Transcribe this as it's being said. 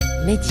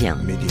ميديا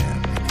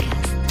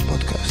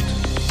بودكاست.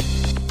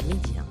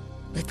 ميديا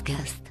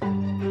بودكاست.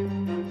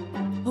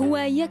 هو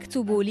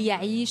يكتب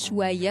ليعيش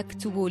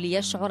ويكتب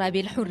ليشعر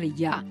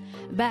بالحرية.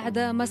 بعد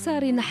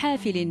مسار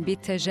حافل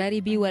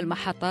بالتجارب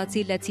والمحطات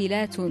التي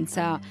لا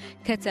تنسى،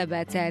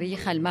 كتب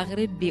تاريخ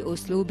المغرب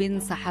بأسلوب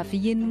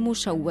صحفي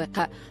مشوق،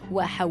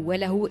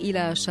 وحوله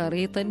إلى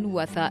شريط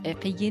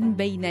وثائقي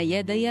بين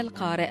يدي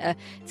القارئ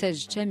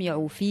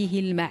تجتمع فيه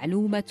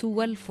المعلومة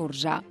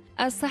والفرجة.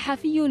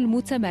 الصحفي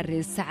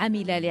المتمرس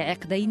عمل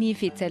لعقدين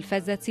في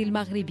التلفزة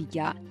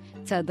المغربية،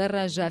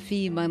 تدرج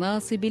في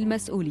مناصب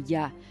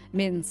المسؤولية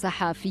من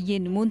صحفي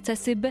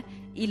منتسب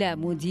إلى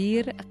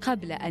مدير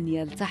قبل أن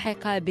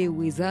يلتحق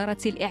بوزارة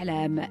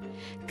الإعلام.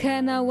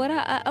 كان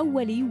وراء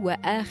أول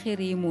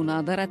وآخر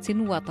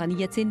مناظرة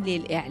وطنية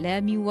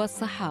للإعلام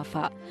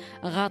والصحافة،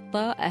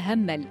 غطى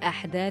أهم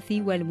الأحداث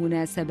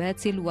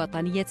والمناسبات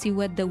الوطنية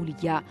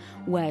والدولية،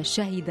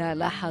 وشهد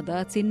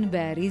لحظات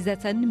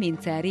بارزة من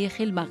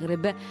تاريخ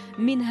المغرب،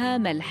 منها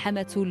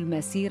ملحمة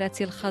المسيرة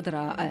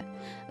الخضراء.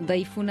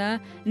 ضيفنا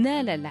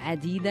نال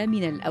العديد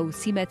من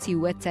الأوسمة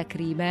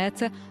والتكريمات،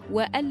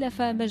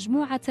 وألف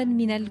مجموعة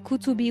من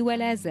الكتب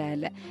ولا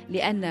زال،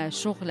 لأن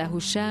شغله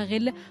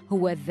الشاغل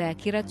هو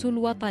الذاكرة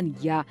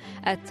الوطنية،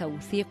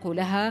 التوثيق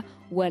لها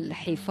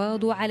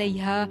والحفاظ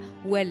عليها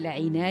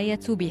والعناية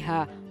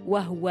بها،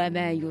 وهو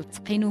ما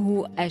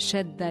يتقنه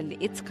أشد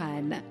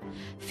الإتقان.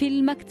 في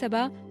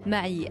المكتبة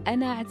معي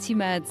أنا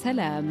اعتماد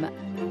سلام.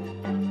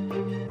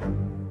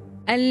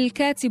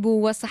 الكاتب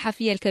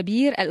والصحفي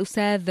الكبير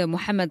الأستاذ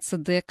محمد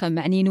الصديق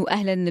معنينو،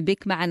 أهلا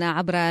بك معنا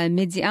عبر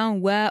ميديا،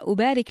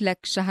 وأبارك لك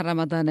شهر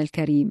رمضان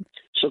الكريم.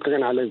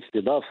 شكرا على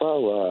الاستضافة،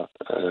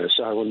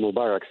 وشهر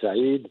مبارك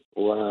سعيد،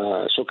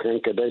 وشكرا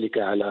كذلك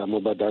على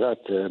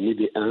مبادرات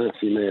ميديا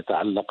فيما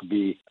يتعلق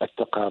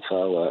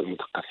بالثقافة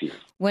والمثقفين.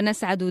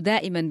 ونسعد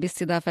دائما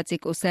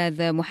باستضافتك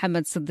أستاذ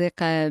محمد صديق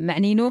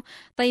معنينو.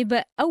 طيب،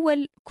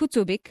 أول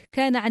كتبك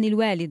كان عن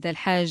الوالد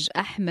الحاج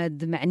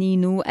أحمد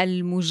معنينو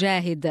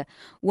المجاهد،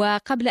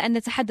 وقبل أن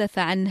نتحدث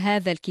عن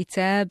هذا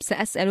الكتاب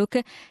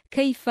سأسألك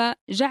كيف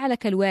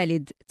جعلك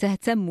الوالد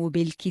تهتم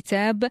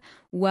بالكتاب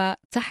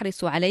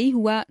وتحرص عليه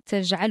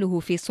وتجعله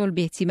في صلب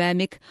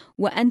اهتمامك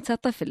وأنت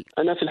طفل؟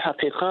 أنا في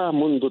الحقيقة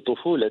منذ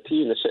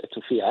طفولتي نشأت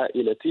في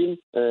عائلة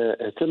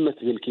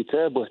اهتمت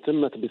بالكتاب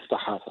واهتمت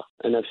بالصحافة.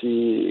 أنا في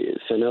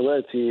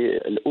سنواتي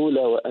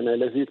الأولى وأنا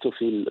لازلت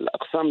في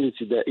الأقسام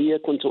الابتدائية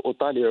كنت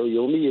أطالع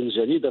يوميا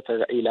جريدة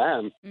الرأي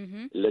العام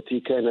التي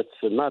كانت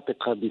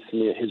ناطقة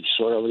باسم حزب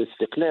الشورى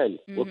والاستقلال،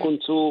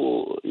 وكنت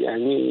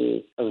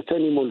يعني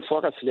أغتنم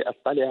الفرص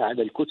لأطلع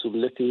على الكتب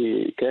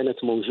التي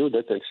كانت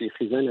موجودة في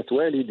خزانة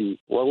والدي.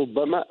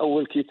 وربما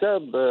أول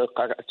كتاب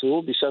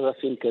قرأته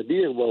بشغف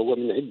كبير وهو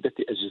من عدة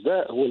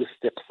أجزاء هو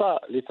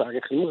الاستقصاء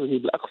لتاريخ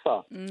المغرب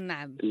الأقصى.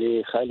 نعم.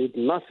 لخالد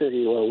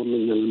الناصري، وهو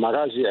من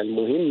المراجع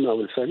المهمة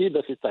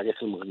والفريدة في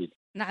التاريخ المغربي.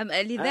 نعم،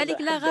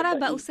 لذلك لا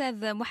غرابة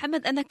أستاذ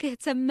محمد أنك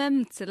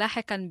اهتممت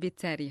لاحقا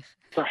بالتاريخ.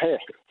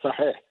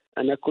 صحيح.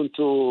 أنا كنت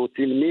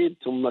تلميذ،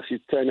 ثم في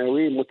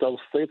الثانوي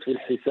متوسط في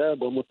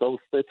الحساب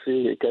ومتوسط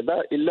في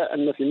كذا، إلا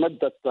أن في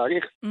مادة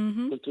التاريخ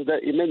كنت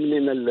دائما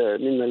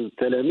من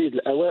التلاميذ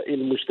الأوائل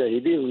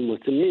المجتهدين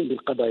والمهتمين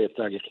بالقضايا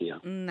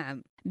التاريخية.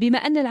 نعم. بما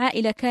أن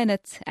العائلة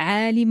كانت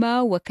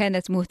عالمة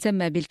وكانت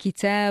مهتمة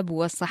بالكتاب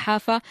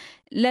والصحافة،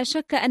 لا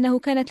شك أنه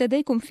كانت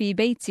لديكم في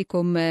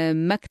بيتكم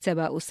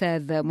مكتبة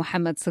أستاذ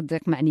محمد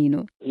صديق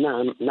معنينو.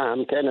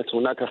 نعم، كانت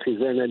هناك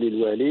خزانة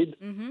للوالد،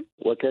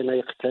 وكان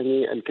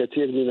يقتني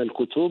الكثير من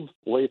الكتب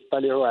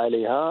ويطلع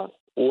عليها،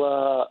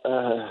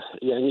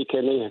 ويعني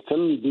كان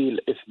يهتم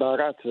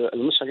بالإصدارات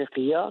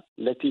المشرقية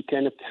التي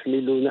كانت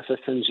تحمل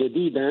نفسا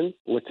جديدا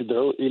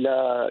وتدعو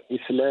إلى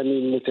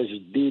إسلام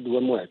متجدد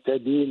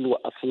ومعتدل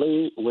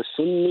وأصلي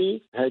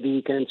وسني.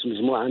 هذه كانت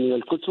مجموعة من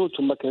الكتب،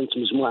 ثم كانت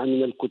مجموعة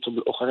من الكتب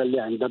الأخرى اللي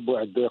عندها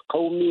بعد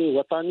قومي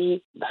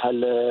وطني،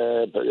 بحال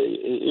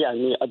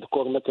يعني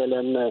أذكر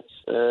مثلا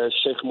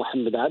الشيخ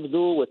محمد عبده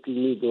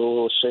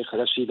وتلميذه الشيخ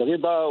رشيد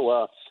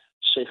رضا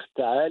الشيخ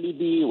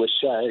الثعالبي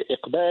والشاعر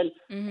إقبال.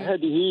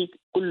 هذه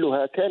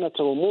كلها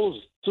كانت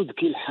رموز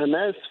تذكي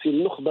الحماس في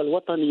النخبة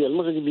الوطنية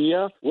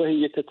المغربية،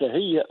 وهي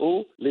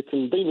تتهيأ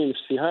لتنظيم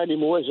نفسها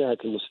لمواجهة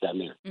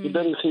المستعمر.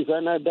 إذا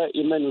الخزانة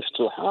دائما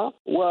مفتوحة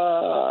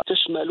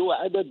وتشمل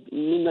عدد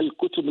من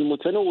الكتب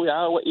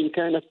المتنوعة، وإن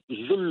كانت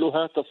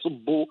جلها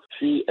تصب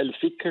في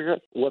الفكر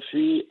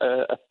وفي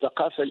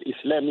الثقافة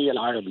الإسلامية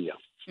العربية.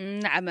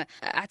 نعم،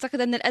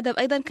 أعتقد أن الأدب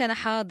أيضا كان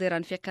حاضرا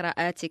في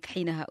قراءاتك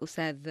حينها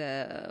أستاذ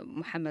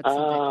محمد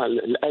صديق.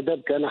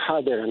 الأدب كان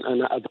حاضرا.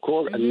 أنا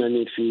أذكر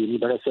أنني في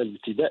المدرسة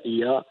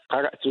الابتدائية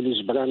قرأت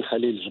لجبران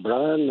خليل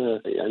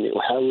جبران، يعني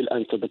أحاول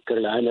أن أتذكر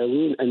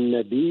العناوين: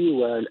 النبي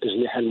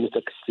والأجنحة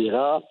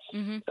المتكسرة.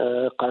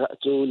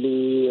 قرأت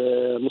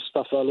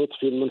لمصطفى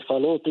لطفي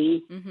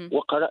المنفلوطي،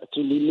 وقرأت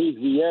لمي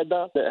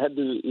زيادة. هذه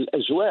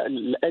الأجواء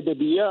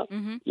الأدبية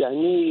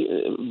يعني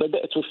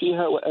بدأت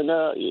فيها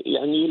وأنا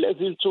يعني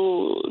لازلت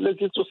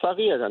لازلت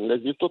صغيرا،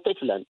 لازلت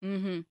طفلا.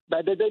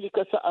 بعد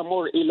ذلك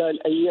سأمر إلى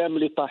الأيام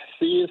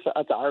لتحصيل،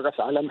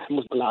 سأتعرف على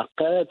محمود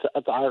العقاد،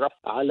 سأتعرف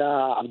على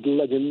عبد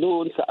الله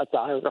جنون،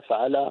 سأتعرف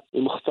على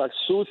المختار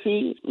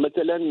السوسي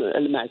مثلا،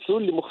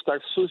 المعسول لمختار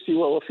السوسي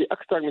وهو في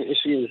أكثر من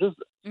 20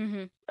 جزء.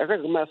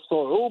 رغم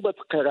صعوبة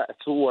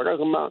قراءته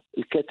ورغم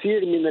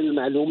الكثير من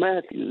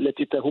المعلومات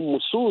التي تهم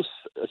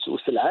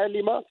سوس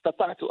العالمة،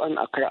 استطعت أن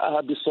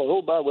أقرأها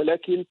بصعوبة،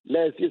 ولكن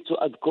لا زلت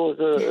أذكر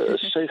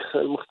الشيخ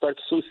المختار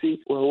السوسي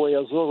وهو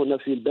يزورنا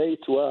في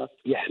البيت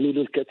ويحمل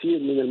الكثير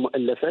من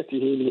مؤلفاته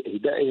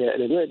لإهدائها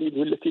إلى الوالد،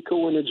 والتي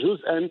كونت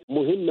جزءا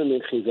مهما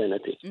من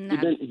خزانته.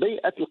 إذن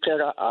بيئة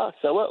القراءة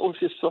سواء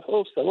في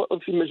الصحف سواء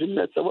في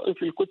المجلات سواء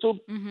في الكتب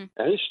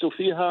عشت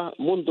فيها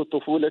منذ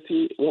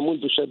طفولتي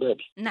ومنذ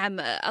شبابي. نعم.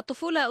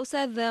 الطفولة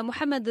أستاذ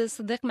محمد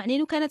الصديق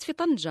معنينو كانت في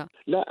طنجة.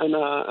 لا،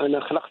 أنا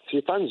خلقت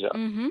في طنجة.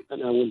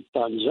 أنا ولد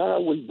طنجة،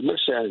 ولد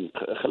مرشان.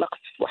 خلقت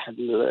في واحد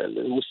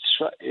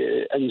المستشفى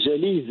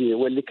انجليزي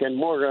واللي كان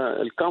مور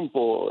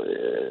الكامبو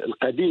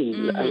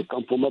القديم.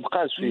 الكامبو ما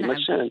بقاش في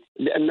مرشان،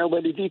 لأن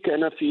والدي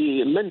كان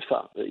في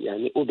منفى،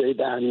 يعني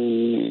أبعد عن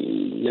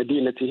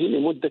مدينته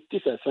لمدة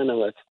 9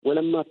 سنوات.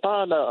 ولما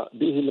طال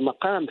به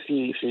المقام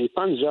في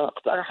طنجة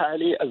اقترح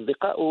عليه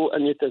أصدقائه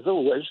أن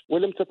يتزوج،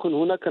 ولم تكن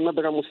هناك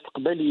نظرة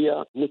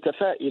مستقبلية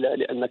متفائلة،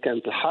 لأن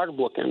كانت الحرب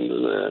وكان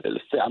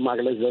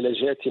الاستعمار لازال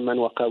جاثما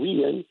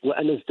وقويا،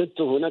 وأنا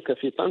ازددت هناك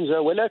في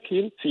طنجة.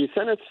 ولكن في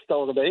سنة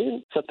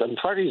 46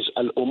 ستنفرج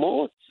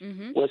الأمور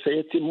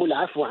وسيتم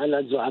العفو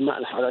على زعماء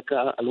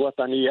الحركة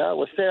الوطنية،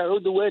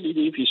 وسيعود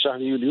والدي في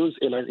شهر يوليوز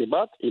إلى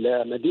الرباط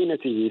إلى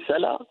مدينته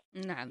سلا.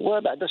 نعم.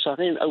 وبعد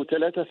 2 أو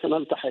 3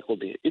 سنلتحق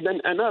به.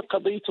 إذن أنا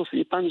قضيت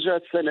في طنجة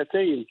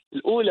 2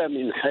 الأولى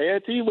من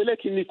حياتي،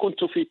 ولكني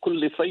كنت في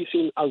كل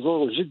صيف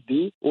أزور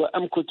جدي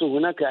وأمكث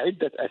هناك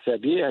عدة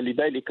أسابيع،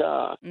 لذلك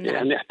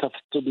يعني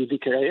احتفظت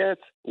بذكريات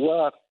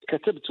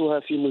وكتبتها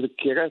في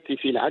مذكراتي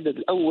في العدد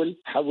الأول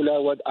حول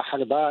واد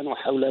أحربان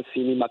وحول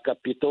سينما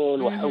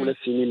كابيتول وحول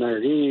سينما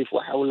الريف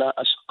وحول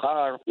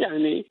أشقار،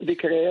 يعني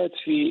ذكريات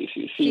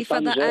في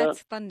فضاءات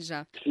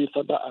طنجة. في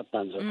فضاءات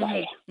طنجة،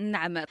 صحيح.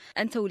 نعم.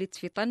 أنت ولدت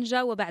في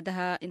طنجة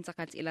وبعدها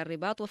انتقلت إلى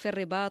الرباط، وفي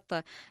الرباط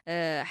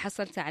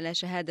حصلت على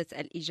شهادة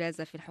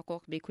الإجازة في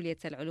الحقوق بكلية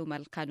العلوم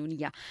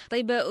القانونية.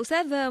 طيب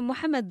أستاذ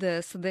محمد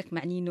الصديق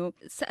معنينو،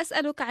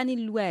 سأسألك عن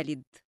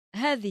الوالد.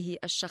 هذه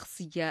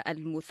الشخصية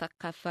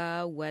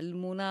المثقفة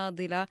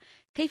والمناضلة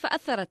كيف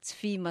أثرت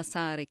في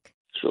مسارك؟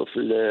 شوف،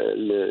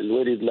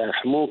 الوالد الله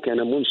يرحمه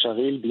كان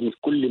منشغل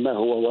بكل ما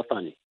هو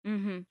وطني،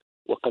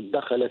 وقد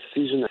دخل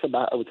السجن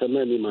 7 أو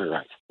 8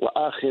 مرات،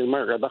 وآخر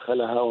مرة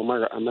دخلها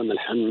ومر أمام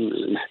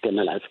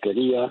المحكمة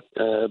العسكرية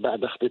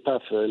بعد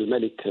اختطاف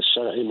الملك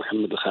الشرعي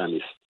محمد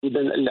الخامس. إذا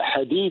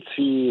الحديث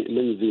في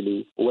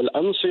منزلي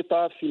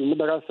والأنشطة في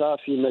المدرسة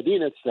في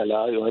مدينة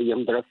سلام، وهي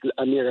مدرسة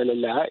الأميرة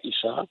لاله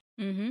عائشة.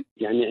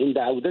 يعني عند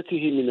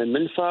عودته من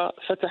المنفى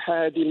فتح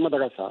هذه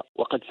المدرسة،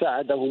 وقد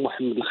ساعده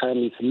محمد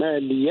الخامس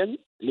ماليا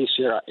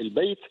لشراء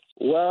البيت،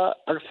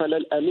 وأرسل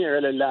الأميرة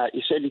لاله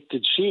عائشة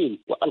للتدشين،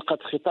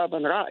 وألقت خطابا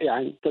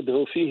رائعا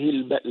تدعو فيه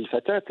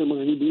الفتاة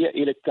المغربية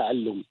إلى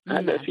التعلم.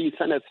 هذا في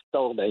سنة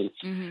 46.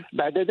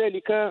 بعد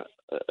ذلك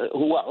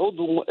هو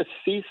عضو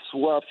مؤسس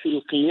وفي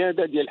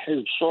القيادة ديال حزب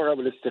الشورى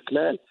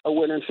والاستقلال،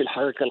 أولا في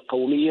الحركة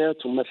القومية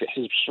ثم في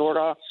حزب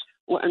الشورى.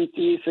 وأنت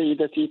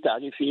سيدتي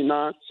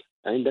تعرفين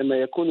عندما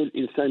يكون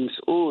الإنسان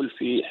مسؤول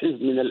في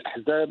حزب من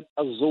الأحزاب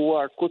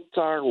الزوار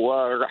كثر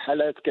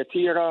ورحلات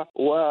كثيرة،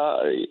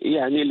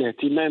 ويعني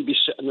الاهتمام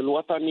بالشأن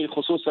الوطني،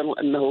 خصوصا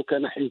وأنه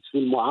كان حزب في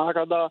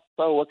المعارضة،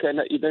 فهو كان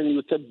إذا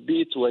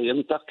يثبت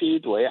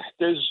وينتقد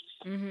ويحتج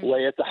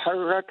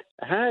ويتحرك.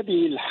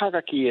 هذه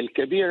الحركة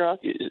الكبيرة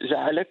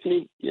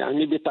جعلتني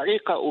يعني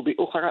بطريقة أو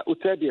بأخرى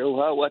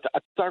أتابعها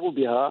وأتأثر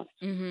بها،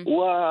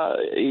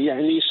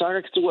 ويعني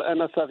شاركت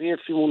وأنا صغير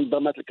في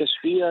منظمات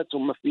الكشفية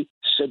ثم في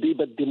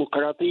الشبيبة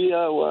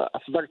الديمقراطية،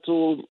 وأصدرت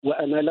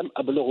وأنا لم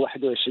أبلغ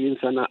 21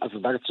 سنة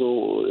أصدرت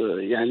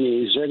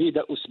يعني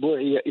جريدة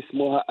أسبوعية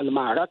اسمها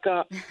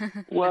المعركة،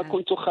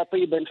 وكنت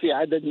خطيبا في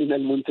عدد من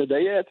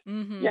المنتديات.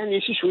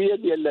 يعني شوية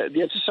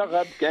ديال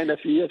الشغب كان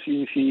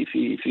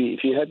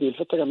في هذه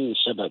الفترة من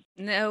الشباب.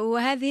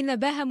 وهذه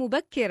نباهة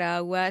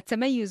مبكرة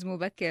وتميز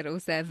مبكر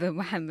أستاذ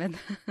محمد.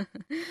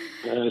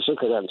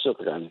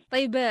 شكرا.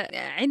 طيب،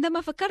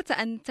 عندما فكرت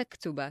أن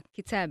تكتب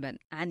كتابا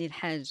عن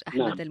الحاج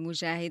أحمد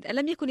المجاهد،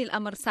 ألم يكن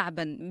الأمر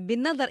صعبا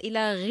بالنظر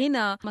إلى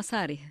غنى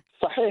مساره؟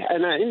 صحيح.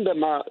 أنا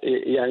عندما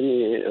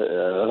يعني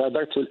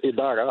غادرت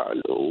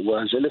الإدارة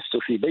وجلست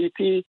في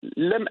بيتي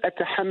لم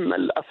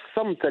أتحمل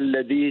الصمت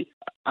الذي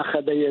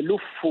أخذ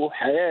يلف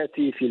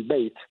حياتي في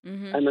البيت.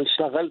 أنا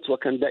اشتغلت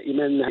وكان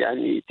دائما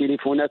يعني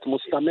تليفونات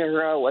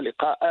مستمرة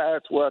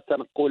ولقاءات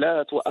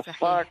وتنقلات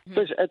وأسفار.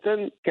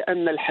 فجأة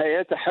كأن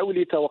الحياة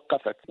حولي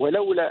توقفت،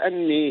 ولولا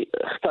أني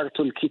اخترت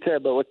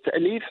الكتابة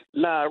والتأليف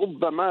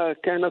لربما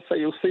كان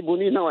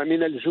سيصيبني نوع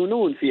من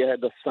الجنون في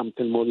هذا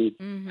الصمت المريب.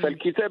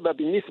 فالكتابة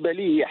بالنسبة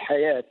لي هي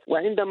حياة.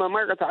 وعندما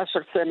مرت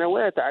 10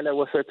 سنوات على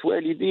وفاة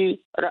والدي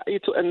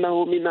رأيت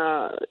أنه من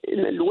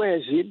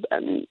الواجب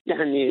أن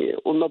يعني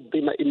أنظم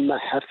ينظم إما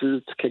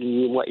حفل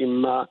تكريم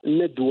وإما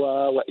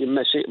ندوة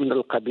وإما شيء من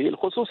القبيل،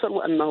 خصوصا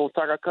وأنه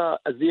ترك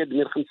أزيد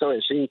من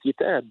 25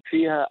 كتاب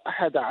فيها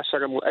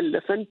 11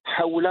 مؤلفا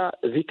حول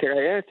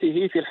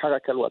ذكرياته في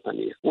الحركة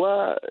الوطنية.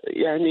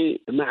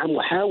 ويعني مع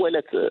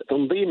محاولة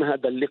تنظيم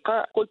هذا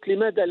اللقاء قلت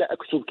لماذا لا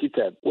أكتب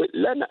كتاب،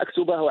 لن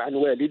أكتبه عن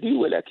والدي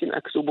ولكن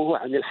أكتبه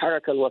عن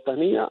الحركة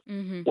الوطنية،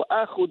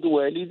 وآخذ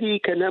والدي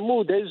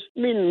كنموذج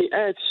من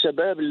مئات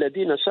الشباب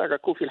الذين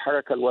شاركوا في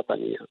الحركة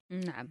الوطنيية.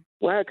 نعم.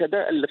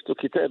 وهكذا ألفت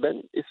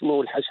كتابا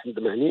اسمه الحشد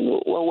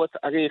معنينو، وهو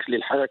تاريخ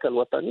للحركة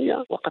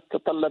الوطنية، وقد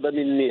تطلب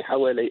مني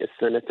حوالي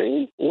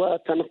 2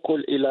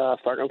 وتنقل إلى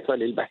فرنسا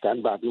للبحث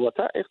عن بعض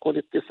الوثائق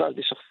والاتصال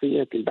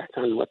بشخصيات البحث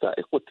عن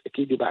الوثائق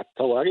والتأكيد بعض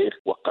التواريخ.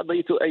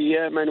 وقضيت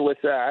أياما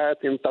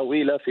وساعات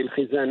طويلة في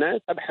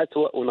الخزانات أبحث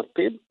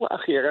وأنقب،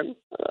 وأخيرا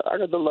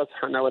أراد الله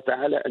سبحانه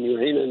وتعالى أن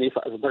يعينني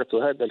فأصدرت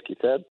هذا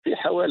الكتاب في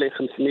حوالي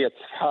 500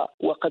 صفحة،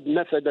 وقد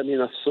نفد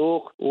من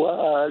السوق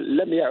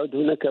ولم يعد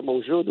هناك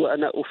موجود.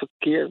 وأنا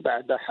أفكر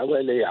بعد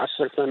حوالي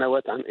 10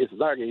 سنوات عن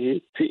إصداره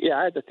في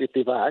إعادة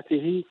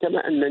طباعته،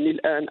 كما أنني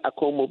الآن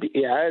أقوم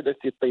بإعادة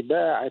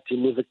طباعة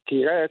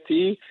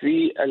مذكراتي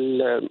في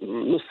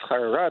النسخة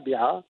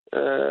الرابعة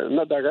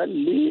نظرا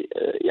ل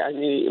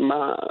يعني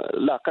ما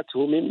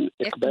لاقته من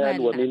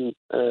إقبال ومن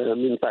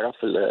من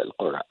طرف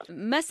القراء.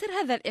 ما سر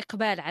هذا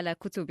الإقبال على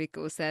كتبك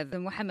أستاذ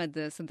محمد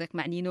صديق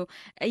معنينو؟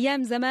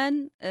 أيام زمان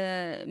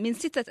من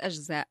 6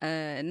 أجزاء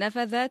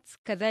نفذت،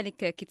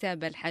 كذلك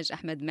كتاب الحاج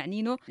أحمد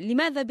معنينو.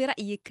 لماذا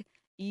برأيك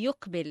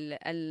يقبل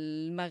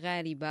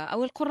المغاربة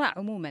أو القراء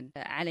عموما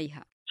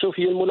عليها؟ شوف،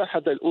 هي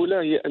الملاحظة الأولى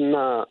هي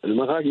أن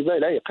المغاربة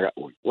لا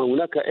يقرؤون،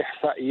 وهناك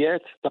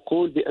إحصائيات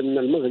تقول بأن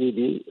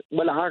المغربي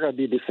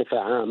والعربي بصفة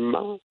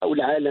عامة أو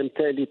العالم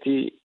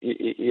الثالثي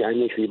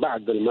يعني في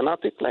بعض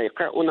المناطق لا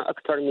يقرؤون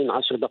أكثر من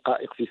 10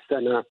 دقائق في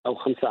السنة أو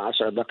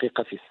 15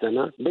 دقيقة في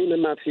السنة،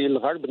 بينما في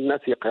الغرب الناس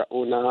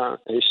يقرؤون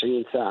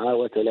 20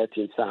 ساعة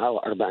و30 ساعة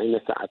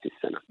و40 ساعة في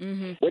السنة.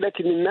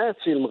 ولكن الناس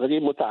في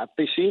المغرب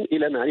متعطشين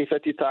إلى معرفة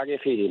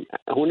تاريخهم،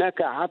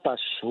 هناك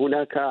عطش،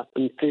 هناك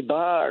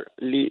انتظار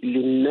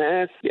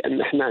للناس،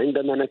 لأن احنا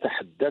عندما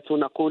نتحدث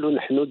نقول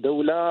نحن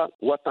دولة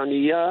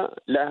وطنية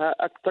لها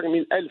أكثر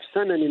من 1000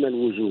 سنة من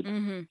الوجود،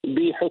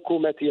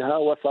 بحكومتها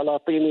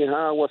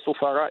وسلاطينها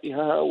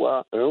وسفرائها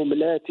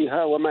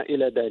وعملاتها وما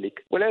إلى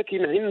ذلك.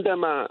 ولكن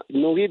عندما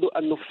نريد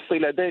أن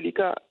نفصل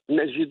ذلك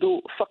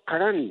نجد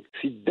فقرا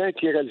في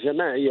الذاكرة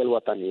الجماعية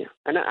الوطنية.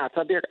 أنا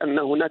أعتبر أن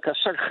هناك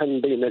شرخا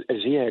بين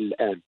الأجيال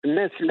الآن،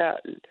 الناس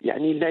لا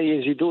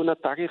يجدون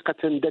طريقة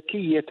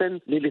ذكية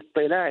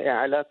للاطلاع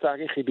على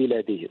تاريخ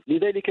بلادهم.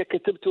 لذلك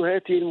كتبت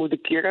هذه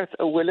المذكرات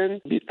أولا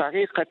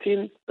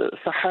بطريقة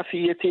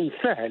صحفية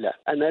سهلة،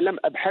 أنا لم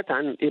أبحث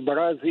عن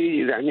إبراز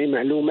يعني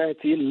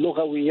معلوماتي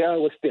اللغوية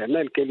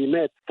واستعمال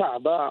كلمات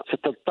صعبة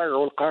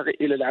ستضطر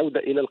القارئ إلى العودة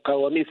إلى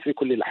القواميس في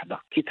كل لحظة.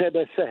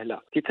 كتابة سهلة،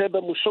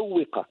 كتابة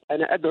مشوقة،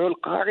 أنا أدعو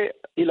القارئ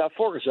إلى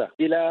فرجة،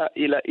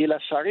 إلى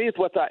شريط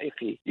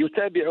وثائقي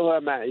يتابعها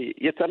معي،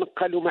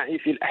 يتنقل معي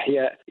في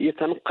الأحياء،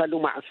 يتنقل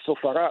مع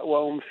السفراء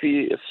وهم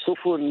في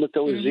السفن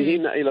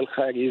متوجهين إلى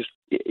الخارج.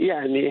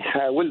 يعني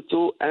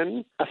حاولت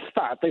أن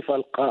أستعطف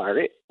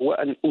القارئ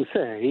وأن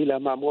أسهل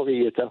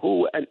ماموريته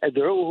وأن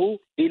أدعوه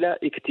إلى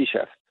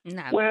اكتشاف.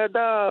 نعم.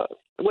 وهذا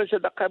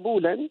وجد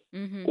قبولا،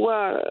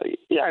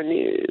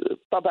 ويعني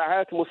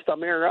طبعات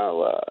مستمرة،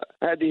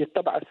 وهذه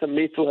الطبعة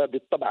سميتها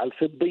بالطبعة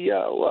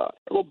الفضية،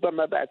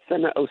 وربما بعد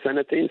 1 أو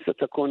 2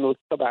 ستكون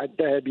الطبعة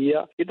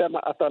الذهبية إذا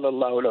ما أطال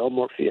الله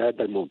العمر في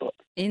هذا الموضوع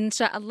إن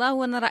شاء الله.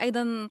 ونرى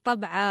أيضا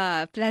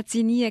طبعة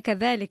بلاتينية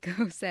كذلك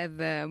أستاذ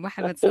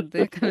محمد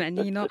صديق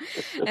معنينو.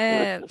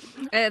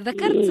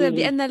 ذكرت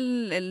بأن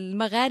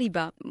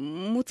المغاربة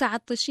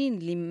متعطشين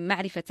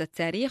لمعرفة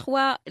التاريخ،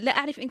 ولا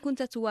أعرف إن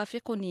كنت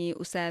توافقني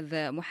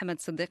أستاذ محمد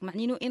صديق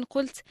معنينو إن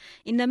قلت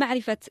إن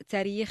معرفة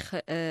تاريخ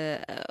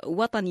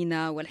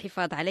وطننا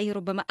والحفاظ عليه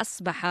ربما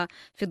أصبح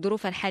في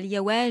الظروف الحالية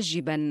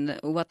واجبا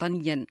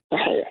وطنيا.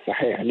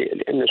 صحيح،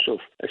 لأن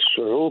شوف،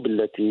 الشعوب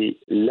التي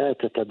لا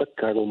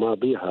تتذكر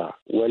ماضيها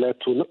ولا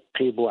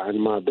تنقب عن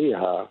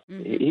ماضيها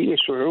هي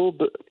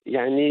شعوب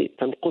يعني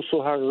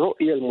تنقصها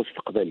الرؤية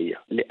المستقبلية،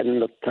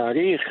 لأن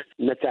التاريخ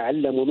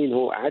نتعلم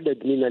منه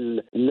عدد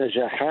من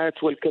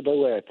النجاحات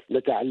والكبوات،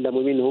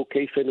 نتعلم منه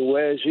كيف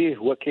نواجه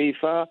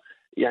وكيف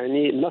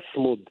يعني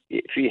نصمد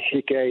في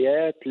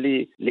حكايات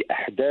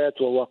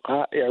لأحداث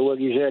ووقائع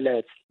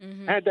ورجالات.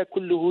 هذا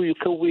كله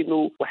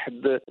يكون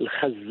واحد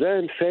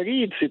الخزان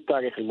فريد في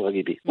التاريخ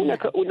المغربي.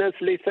 هناك أناس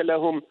ليس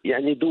لهم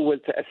يعني دول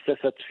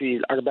تأسست في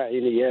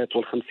الأربعينيات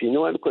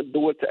والخمسينات،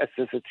 دول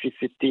تأسست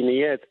في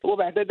الستينيات،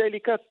 وبعد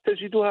ذلك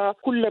تجدها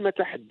كلما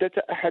تحدث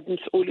أحد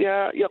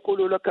مسؤولها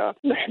يقول لك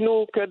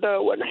نحن كذا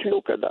ونحن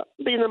كذا،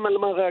 بينما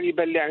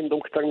المغاربة اللي عندهم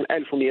أكثر من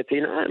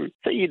 1200 عام،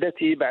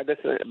 سيدتي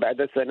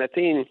بعد 2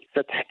 سنين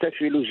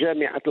ستحتفل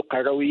جامعة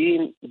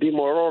القرويين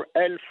بمرور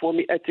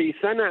 1200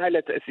 سنة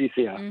على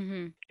تأسيسها.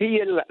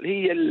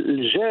 هي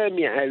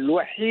الجامعة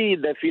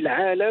الوحيدة في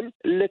العالم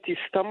التي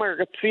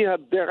استمرت فيها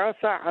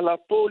الدراسة على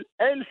طول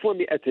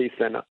 1200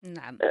 سنة.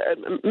 نعم.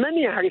 من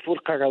يعرف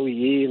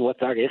القرويين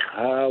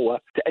وتاريخها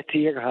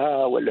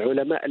وتأثيرها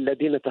والعلماء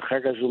الذين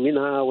تخرجوا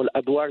منها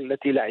والأدوار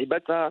التي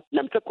لعبتها؟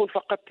 لم تكن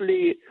فقط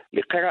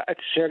لقراءة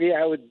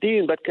الشريعة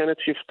والدين، بل كانت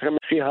في فترة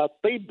فيها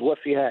طب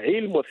وفيها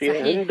علم وفيها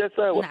صحيح.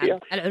 هندسة وفيها نعم.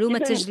 العلوم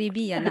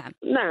التجريبية. نعم.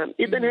 نعم.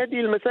 إذن هذه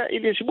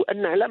المسائل يجب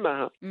أن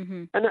نعلمها.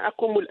 أنا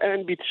أقوم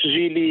الآن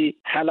بتسجيل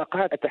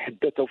حلقات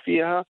أتحدث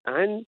فيها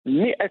عن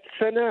 100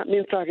 سنة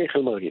من تاريخ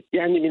المغرب،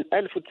 يعني من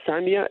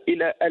 1900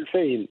 إلى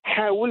 2000.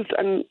 حاولت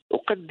أن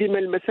أقدم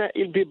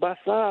المسائل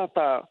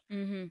ببساطة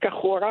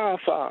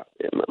كخرافة،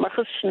 ما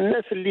خصش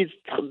الناس اللي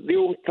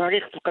تخديهم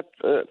التاريخ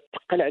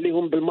تقل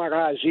عليهم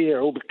بالمراجع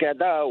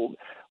وبالكذا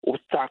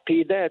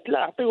والتعقيدات. لا،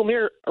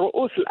 أعطيهم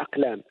رؤوس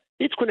الأقلام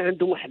تكون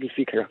عندهم واحد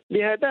الفكرة.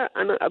 لهذا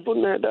أنا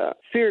أظن هذا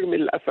سر من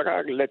الأسرار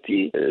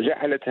التي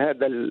جعلت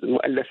هذا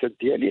المؤلفات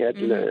ديالي،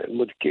 هذه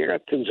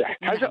المذكرات تنجح.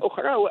 حاجة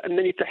أخرى هو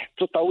أنني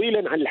تحدثت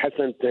طويلا عن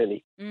الحسن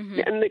الثاني،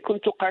 لأني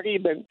كنت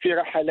قريبا في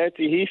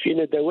رحلاته، في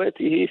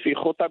ندواته، في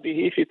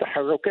خطبه، في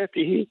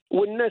تحركاته،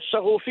 والناس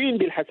شغوفين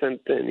بالحسن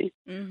الثاني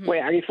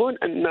ويعرفون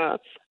أن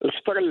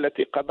الفترة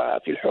التي قضاها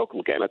في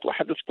الحكم كانت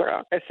واحد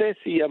الفترة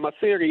أساسية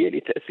مصيرية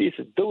لتأسيس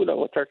الدولة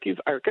وتركيز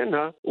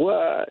أركانها،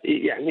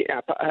 ويعني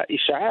إعطائها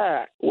إشعاع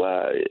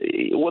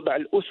ووضع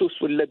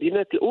الأسس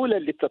واللبنات الأولى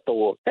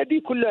للتطور. هذه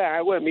كلها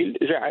عوامل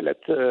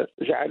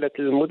جعلت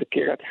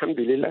المذكرات الحمد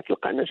لله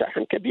تلقى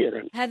نجاحا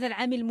كبيرا. هذا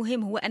العامل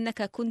مهم، هو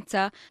أنك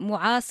كنت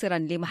معاصرا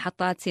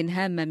لمحطات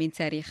هامة من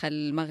تاريخ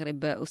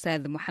المغرب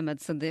أستاذ محمد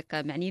الصديق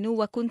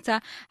معنينو، وكنت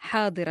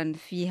حاضرا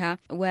فيها،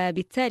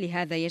 وبالتالي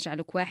هذا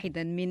يجعلك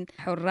واحدا من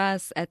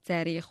حراس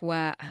التاريخ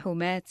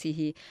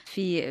وحماته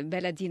في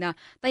بلدنا.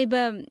 طيب،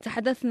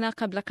 تحدثنا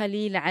قبل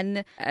قليل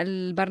عن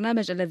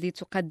البرنامج الذي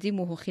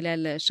تقدمه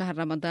خلال شهر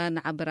رمضان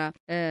عبر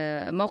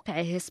موقع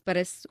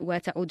هيسبرس،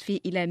 وتعود فيه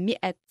إلى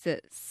 100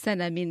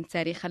 سنة من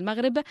تاريخ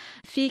المغرب.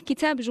 في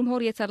كتاب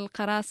جمهورية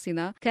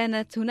القراصنة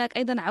كانت هناك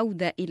أيضا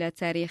عودة إلى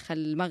تاريخ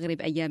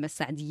المغرب أيام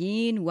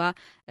السعديين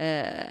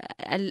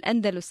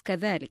والأندلس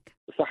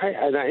كذلك.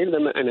 صحيح. أنا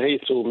عندما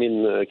أنهيت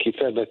من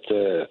كتابة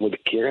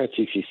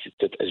مذكراتي في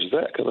 6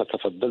 أجزاء كما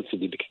تفضلت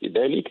بذكر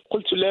ذلك،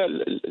 قلت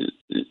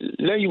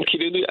لا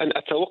يمكنني أن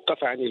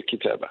أتوقف عن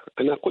الكتابة.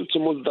 أنا قلت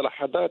منذ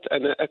لحظات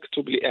أنا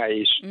أكتب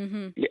لأعيش،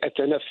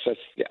 لأتنفس،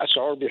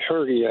 لأشعر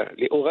بحرية،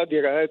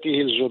 لأغادر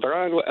هذه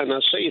الجدران وأنا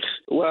شيخ،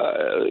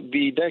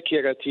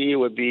 وبذاكرتي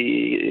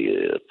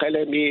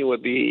وبقلمي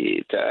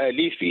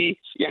وبتأليفي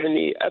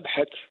يعني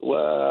أبحث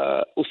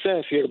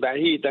وأسافر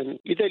بعيدا.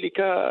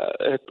 لذلك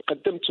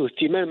قدمت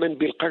اهتماما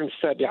بالقرن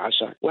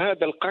 17،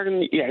 وهذا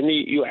القرن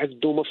يعني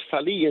يعد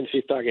مفصليا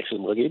في تاريخ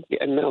المغرب،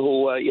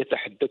 لأنه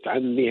يتحدث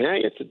عن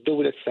نهاية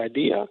الدولة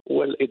السعدية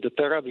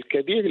والاضطراب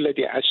الكبير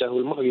الذي عاشه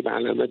المغرب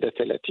على مدى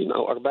 30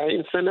 أو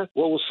 40 سنة،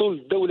 ووصول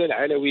الدولة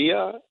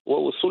العلوية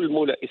ووصول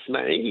المولى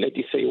إسماعيل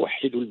الذي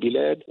سيوحد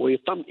البلاد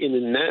ويطمئن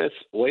الناس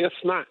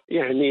ويصنع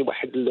يعني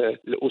واحد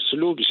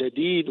الأسلوب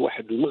جديد،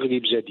 واحد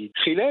المغرب جديد.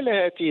 خلال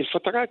هذه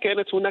الفترة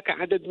كانت هناك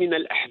عدد من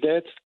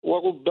الأحداث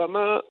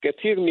وربما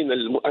كثير من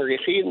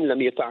المؤرخين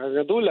لم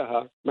يتعرضوا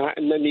لها، مع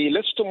أنني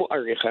لست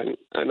مؤرخا،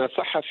 أنا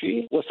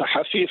صحفي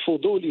وصحفي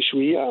فضولي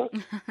شوية.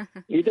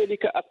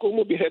 لذلك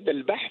أقوم بهذا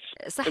البحث.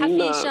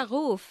 صحفي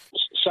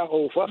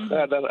شغوف.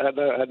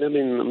 هذا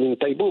من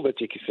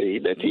طيبوبتك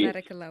سيدتي.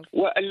 بارك الله.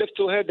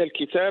 وألفت هذا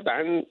الكتاب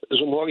عن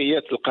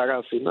جمهورية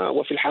القراصنة،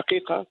 وفي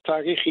الحقيقة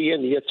تاريخيا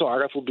هي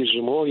تعرف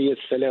بالجمهورية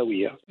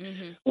السلاوية،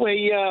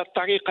 وهي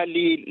طريقة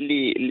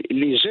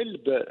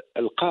لجلب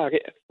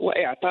القارئ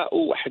وإعطاء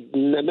واحد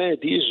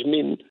النماذج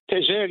من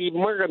تجارب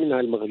مر منها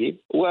المغرب.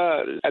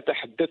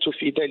 وأتحدث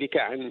في ذلك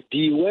عن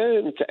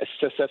ديوان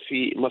تأسس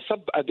في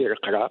مصب أبي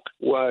رقراق،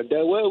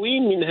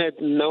 ودواوين من هذا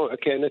النوع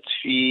كانت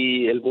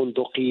في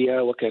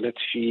البندقية وكانت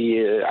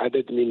في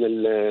عدد من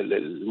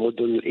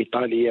المدن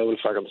الإيطالية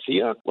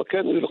والفرنسية،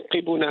 وكانوا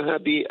يلقبونها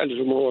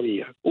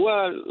بالجمهورية.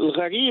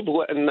 والغريب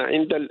هو أن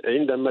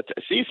عندما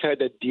تأسيس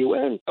هذا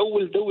الديوان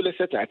أول دولة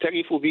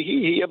ستعترف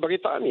به هي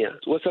بريطانيا،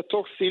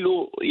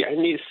 وسترسل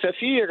يعني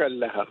سفيرا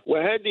لها،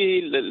 وهذه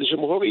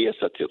الجمهورية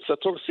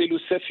سترسل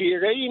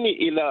سفيرين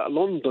إلى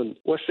لندن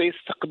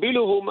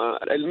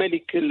وسيستقبلهما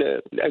الملك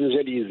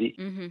الأنجليزي.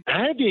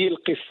 هذه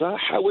القصة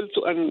حاولت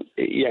أن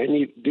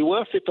يعني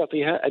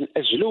بواسطتها أن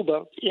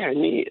أجلب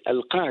يعني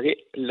القارئ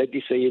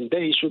الذي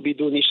سيندهش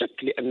بدون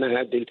شك، لأن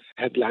هذه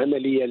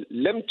العملية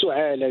لم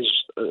تعالج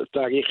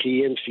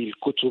تاريخيا في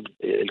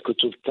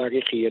الكتب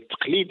التاريخية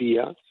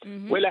التقليدية،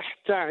 ولا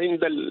حتى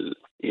عند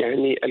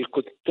يعني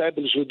الكتاب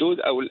الجدد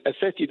أو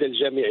الأساتذة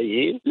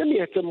الجامعيين لم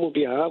يهتموا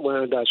بها،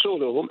 وهذا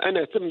شغلهم.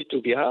 أنا اهتمت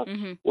بها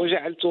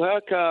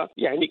وجعلتها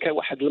يعني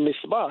كواحد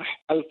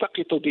المصباح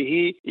التقط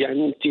به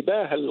يعني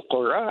انتباه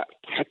القراء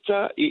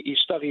حتى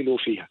يشتغلوا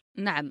فيها.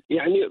 نعم.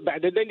 يعني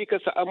بعد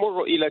ذلك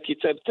سأمر إلى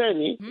كتاب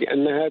ثاني،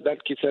 لأن هذا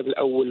الكتاب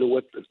الأول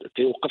هو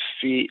توقف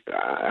في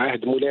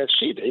عهد مولاي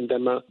رشيد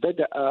عندما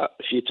بدأ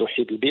في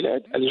توحيد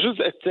البلاد.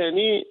 الجزء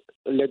الثاني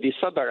الذي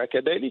صدر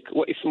كذلك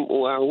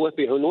وهو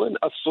بعنوان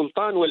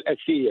السلطان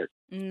والأسير.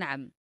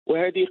 نعم.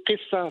 وهذه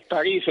قصة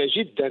طريفة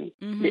جدا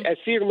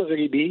لأسير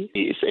مغربي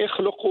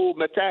سيخلق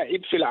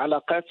متاعب في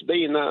العلاقات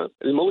بين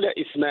المولى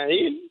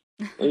إسماعيل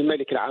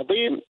الملك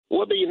العظيم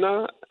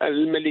وبين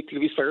الملك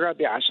لويس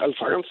الرابع عشر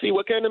الفرنسي،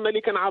 وكان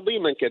ملكا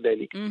عظيما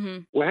كذلك.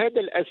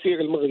 وهذا الأسير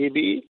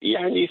المغربي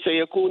يعني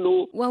سيكون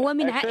وهو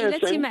من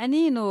عائلة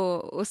معنينو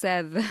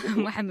أستاذ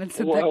محمد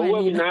صديق.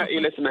 وهو من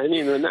عائلة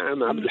معنينو،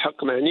 نعم، عبد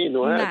الحق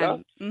معنينو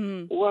هذا.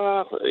 نعم.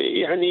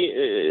 ويعني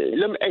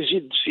لم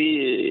أجد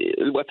في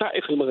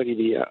الوثائق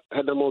المغربية،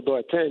 هذا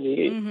موضوع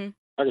ثاني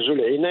أرجو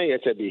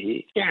العناية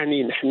به.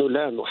 يعني نحن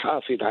لا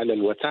نحافظ على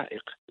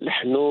الوثائق،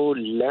 نحن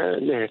لا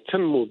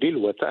نهتم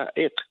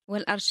بالوثائق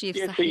والأرشيف.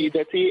 يا صحيح.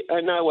 سيدتي،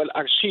 أنا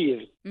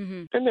والأرشيف.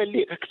 أنا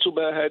اللي أكتب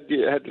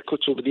هذه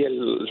الكتب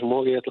ديال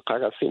جمهورية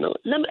القراصنة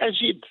لم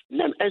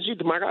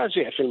أجد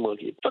مراجع في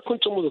المغرب،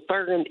 فكنت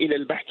مضطرا إلى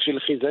البحث في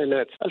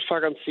الخزانات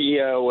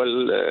الفرنسية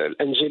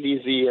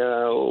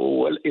والإنجليزية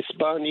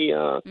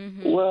والإسبانية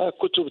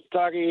وكتب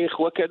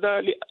التاريخ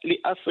وكذا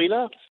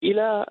لأصل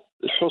إلى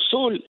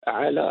الحصول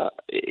على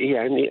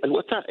يعني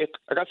الوثائق.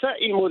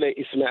 رسائل مولاي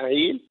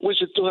إسماعيل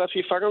وجدتها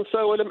في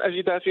فرنسا ولم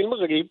أجدها في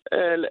المغرب.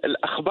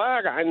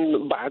 الأخبار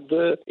عن بعض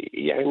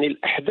يعني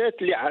الأحداث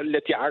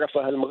التي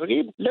عرفها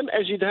المغرب لم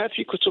أجدها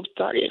في كتب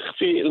التاريخ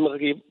في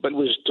المغرب، بل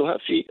وجدتها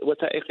في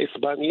وثائق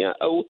إسبانية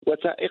أو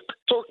وثائق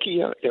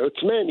تركية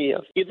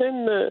عثمانية.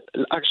 إذن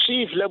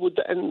الأرشيف لابد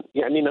أن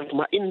يعني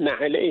نطمئن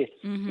عليه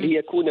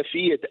ليكون في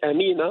يد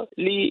أمينة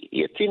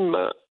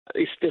ليتم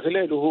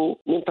استغلاله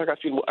من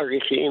طرف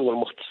المؤرخين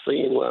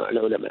والمختصين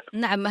والعلماء.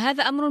 نعم،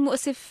 هذا أمر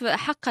مؤسف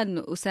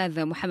حقا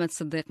أستاذ محمد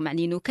صديق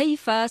معنينو.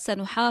 كيف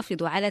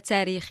سنحافظ على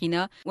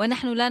تاريخنا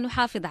ونحن لا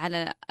نحافظ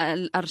على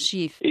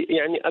الأرشيف؟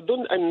 يعني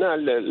أظن أن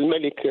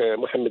الملك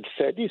محمد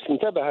السادس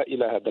انتبه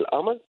إلى هذا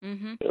الأمر،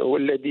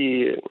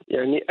 والذي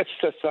يعني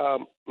أسس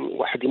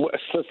واحد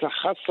المؤسسة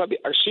خاصة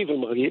بأرشيف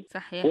المغرب.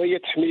 صحيح. وهي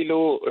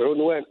تحمل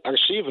عنوان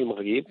أرشيف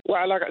المغرب،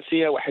 وعلى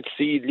رأسها واحد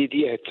السيد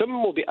الذي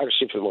يهتم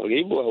بأرشيف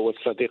المغرب وهو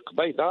الصديق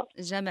بيضة،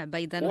 جامع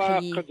بيضة.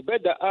 وقد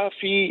بدأ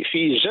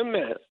في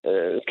جمع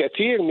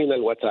كثير من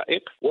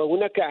الوثائق،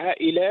 وهناك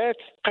عائلات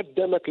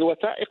قدمت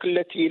الوثائق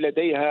التي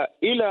لديها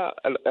إلى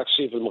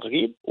الأرشيف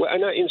المغرب.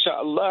 وأنا إن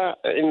شاء الله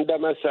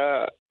عندما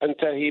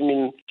أنتهي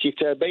من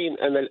كتابين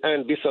أنا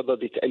الآن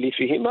بصدد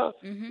تأليفهما،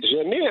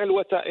 جميع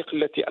الوثائق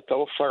التي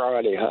أتوفر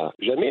عليها،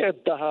 جميع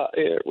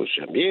الضرائر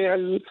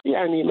وجميع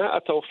يعني ما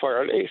أتوفر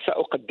عليه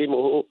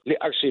سأقدمه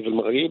لأرشيف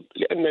المغرب،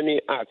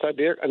 لأنني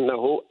أعتبر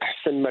أنه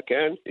أحسن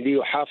مكان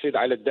ليحافظ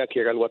على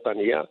الذاكرة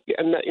الوطنية.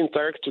 لأن إن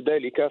تركت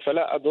ذلك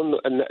فلا أظن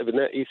أن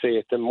أبنائي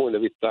سيهتمون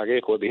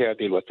بالتاريخ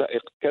وبهذه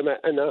الوثائق كما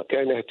أنا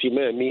كان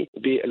اهتمامي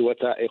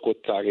بالوثائق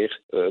والتاريخ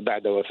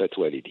بعد وفاة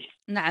والدي.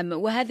 نعم،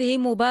 وهذه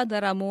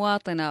مبادرة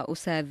مواطنة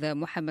أستاذ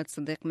محمد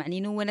صديق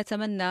معنينو،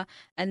 ونتمنى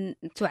أن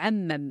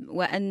تعمم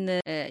وأن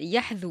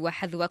يحذو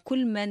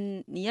كل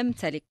من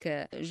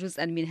يمتلك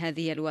جزءا من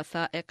هذه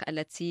الوثائق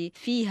التي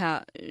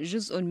فيها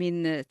جزء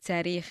من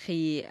تاريخ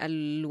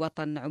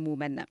الوطن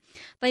عموما.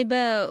 طيب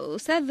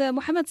أستاذ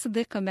محمد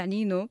صديق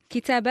معنينو،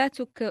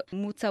 كتاباتك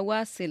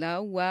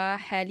متواصلة،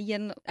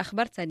 وحاليا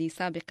أخبرتني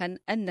سابقا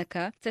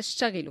أنك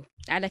تشتغل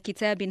على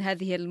كتاب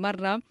هذه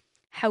المرة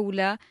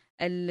حول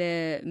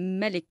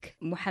الملك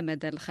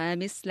محمد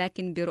الخامس،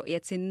 لكن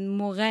برؤية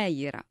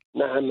مغايرة.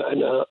 نعم،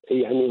 أنا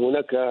يعني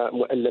هناك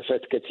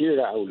مؤلفات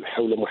كثيرة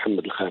حول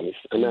محمد الخامس.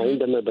 أنا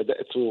عندما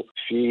بدأت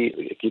في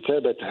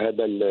كتابة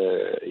هذا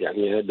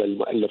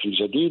المؤلف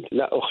الجديد،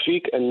 لا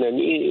أخفيك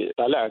أنني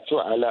طلعت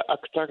على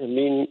أكثر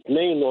من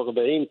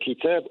 42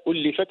 كتاب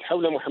ألفت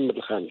حول محمد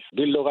الخامس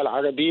باللغة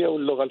العربية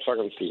واللغة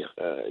الفرنسية.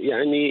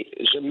 يعني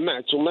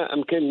جمعت ما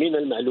أمكن من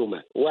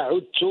المعلومات،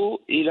 وعدت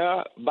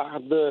إلى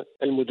بعض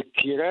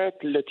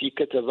المذكرات التي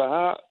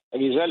كتبها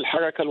رجال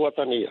الحركة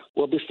الوطنية،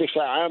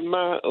 وبصفة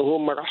عامة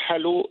هم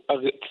رحلوا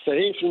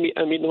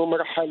 90% منهم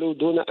رحلوا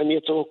دون أن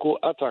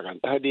يتركوا أثرا.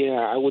 هذه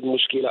عود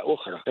مشكلة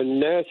أخرى.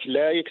 الناس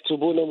لا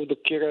يكتبون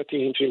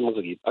مذكراتهم في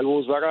المغرب،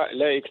 الوزراء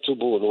لا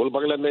يكتبون،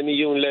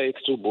 والبرلمانيون لا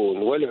يكتبون،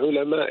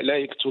 والعلماء لا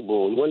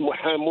يكتبون،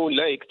 والمحامون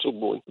لا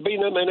يكتبون،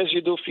 بينما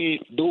نجد في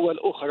دول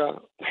أخرى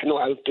نحن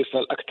على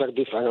اتصال أكثر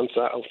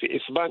بفرنسا أو في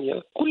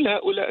إسبانيا كل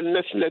هؤلاء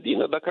الناس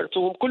الذين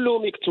ذكرتهم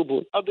كلهم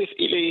يكتبون. أضف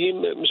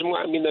إليهم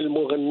مجموعة من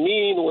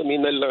المغنين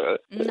ومن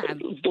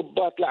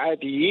الضباط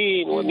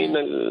العاديين ومن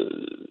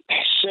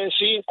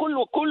غشاشين،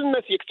 كل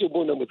الناس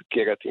يكتبون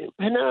مذكراتهم.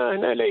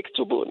 هنا لا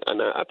يكتبون.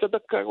 أنا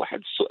أتذكر واحد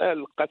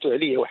السؤال لقيت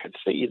عليه واحد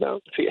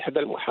السيدة في إحدى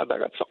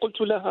المحاضرات،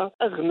 فقلت لها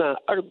أغنى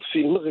أرض في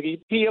المغرب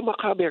هي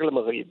مقابر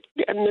المغرب،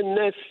 لأن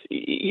الناس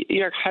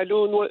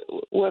يرحلون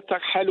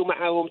وترحل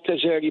معهم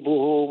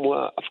تجاربهم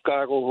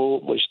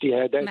وأفكارهم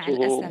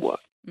واجتهاداتهم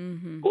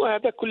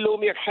وهذا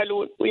كلهم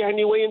يرحلون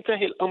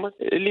وينتهي الأمر.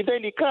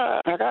 لذلك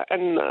أرى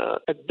أن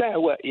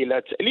الدعوة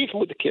إلى تأليف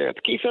مذكرات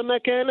كيفما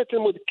كانت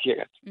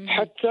المذكرات،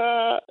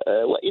 حتى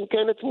وإن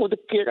كانت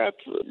مذكرات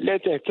لا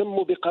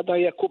تهتم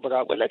بقضايا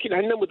كبرى، ولكن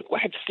عندنا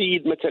واحد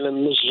السيد مثلا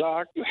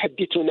نجار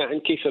يحدثنا عن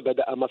كيف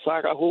بدأ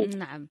مساره،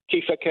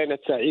 كيف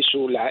كانت تعيش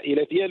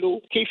العائلة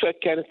دياله، كيف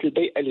كانت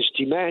البيئة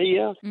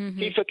الاجتماعية،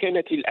 كيف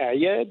كانت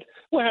الأعياد،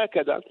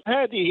 وهكذا.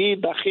 هذه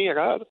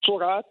ذخيرة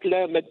تراث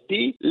لا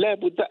مادي لا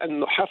بد أن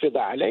نحافظ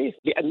عليه،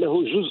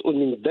 لأنه جزء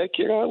من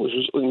الذاكرة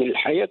وجزء من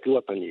الحياة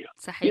الوطنية.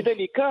 صحيح.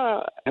 لذلك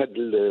هذه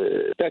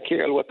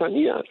الذاكرة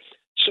الوطنية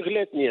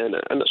شغلتني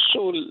أنا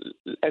الشغل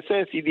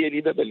الأساسي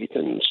ديالي دابا اللي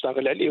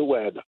تنشتغل عليه هو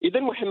هذا. إذا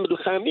محمد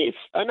الخامس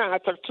أنا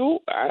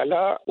عثرت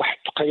على واحد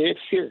تقرير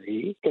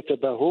سري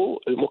كتبه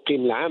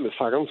المقيم العام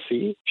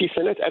الفرنسي في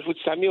سنة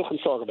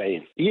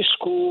 1945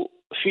 يشكو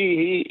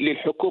فيه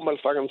للحكومة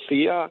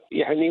الفرنسية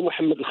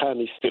محمد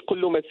الخامس،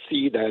 يقول له ما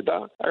السيد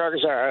هذا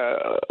رجع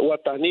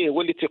وطني،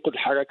 هو اللي تيقود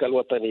الحركة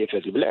الوطنية في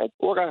البلاد،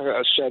 وراه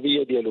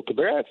الشعبية ديالو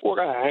كبرات،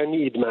 وراه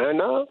عنيد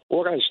معنا،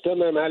 وراه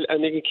اجتمع مع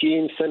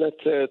الأمريكيين سنة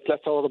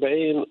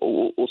 43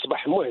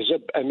 وصبح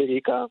معجب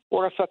بأمريكا،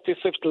 وراه صافي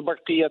صيفط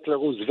البرقيات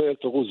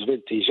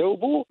لروزفلت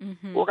يجاوبوا،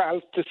 وراه على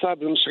الاتصال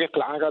بالمشرق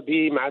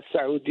العربي مع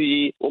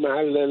السعودي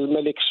ومع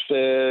الملك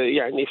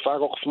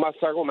فاروق في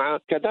مصر ومع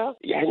كذا.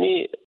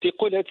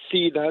 تيقول هذا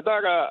السيد هذا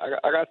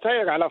راه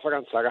ساير على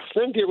فرنسا، راه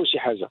خصنا نديروا شي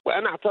حاجه.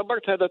 وانا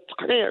اعتبرت هذا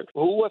التقرير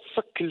هو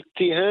صك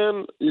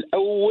الاتهام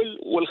الاول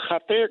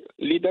والخطير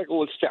اللي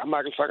داروا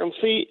الاستعمار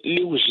الفرنسي،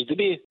 اللي وجد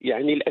به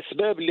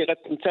الاسباب اللي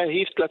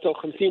غتنتهي في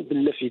 53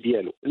 بالنفي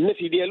ديالو.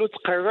 النفي ديالو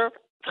تقرر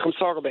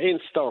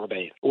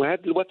 45-46، وهذه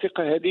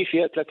الوثيقة هذه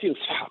فيها 30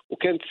 صفحة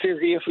وكانت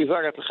سرية في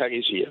وزارة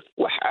الخارجية.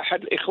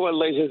 أحد الإخوة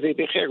الله يجازيه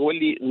بخير هو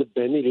اللي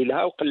نبهني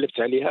لها وقلبت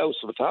عليها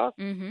وصبتها.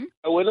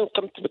 أولا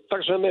قمت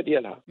بالترجمة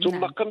ديالها،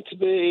 ثم قمت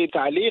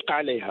بتعليق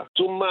عليها،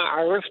 ثم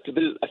عرفت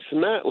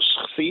بالأسماء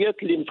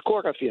والشخصيات اللي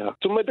مذكورة فيها،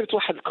 ثم درت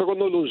واحد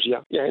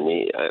الكرونولوجيا.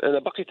 أنا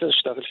بقيت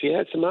نشتغل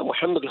فيها، اسمها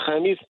محمد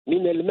الخامس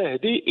من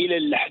المهدي إلى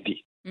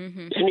اللحدي.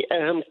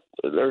 أهم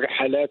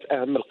الرحلات،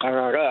 أهم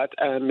القرارات،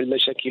 أهم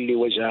المشاكل اللي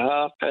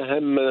واجهها،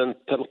 أهم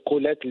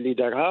التنقلات اللي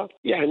دارها.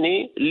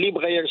 اللي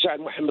بغى يرجع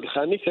لمحمد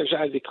الخامس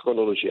يرجع هذه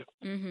الكرونولوجيا.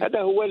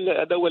 هذا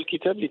هو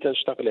الكتاب اللي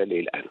تنشتغل عليه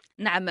الآن.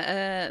 نعم.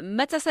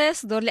 متى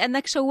سيصدر؟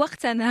 لأنك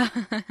شوقتنا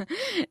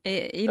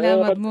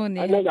إلى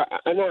مضمونه.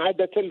 أنا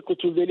عادة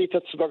الكتب اللي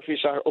تتصدر في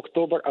شهر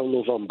أكتوبر أو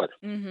نوفمبر.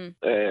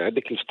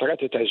 هذيك الفترة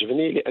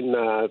تعجبني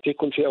لأن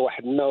تكون فيها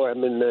واحد النوع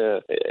من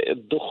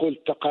الدخول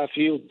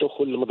الثقافي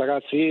والدخول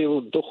المدرسي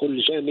والدخول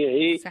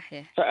الجامعي.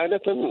 صحيح. فأنا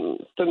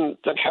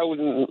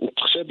تنحاول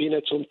نتخشى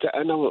بيناتهم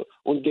أنا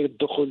وندير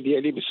الدخول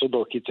ديالي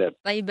بصدور كتاب.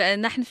 طيب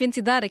نحن في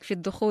انتظارك في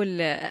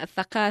الدخول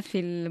الثقافي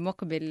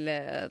المقبل،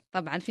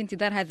 طبعا في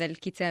انتظار هذا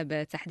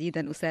الكتاب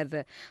تحديدا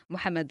أستاذ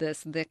محمد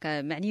الصديق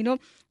معنينو.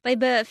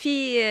 طيب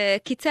في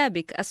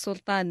كتابك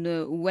السلطان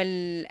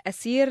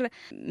والأسير،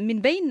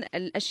 من بين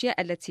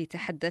الأشياء التي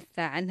تحدثت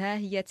عنها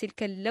هي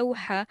تلك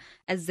اللوحة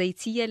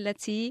الزيتية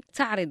التي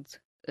تعرض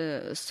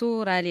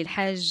صورة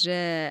للحاج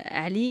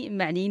علي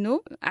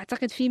معنينو،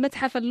 أعتقد في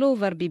متحف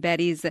اللوفر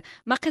بباريس.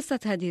 ما قصة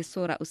هذه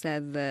الصورة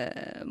أستاذ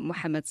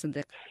محمد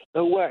صديق؟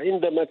 هو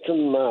عندما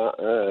تم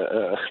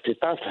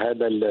اختطاف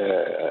هذا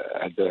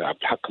عبد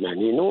الحق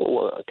معنينو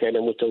وكان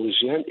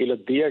متوجها إلى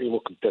الديار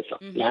المقدسة.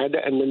 العادة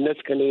أن الناس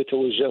كانوا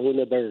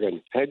يتوجهون برا.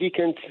 هذه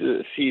كانت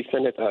في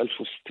سنة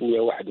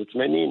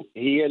 1681،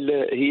 هي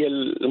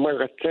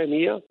المرة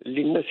الثانية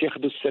اللي الناس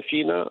ياخذوا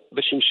السفينة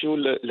باش يمشيوا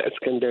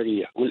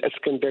للإسكندرية،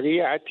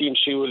 والإسكندرية عاد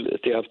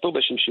تيهبطوا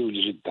باش يمشيوا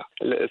لجدة.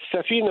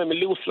 السفينة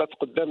ملي وصلت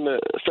قدام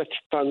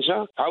فتح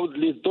طنجة عاود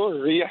لي الدور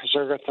الرياح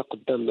جرتها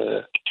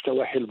قدام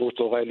السواحل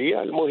البرتغالية.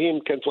 المهم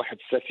كانت واحد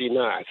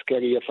السفينة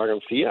عسكرية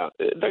فرنسية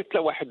درت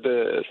لها واحد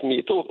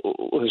سميتو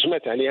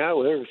وهجمت عليها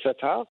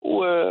وهرستها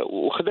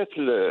وخذت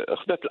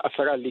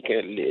الأسرى اللي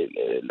كان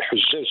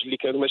الحجاج اللي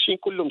كانوا ماشيين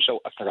كلهم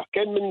مشاو أسرى.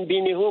 كان من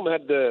بينهم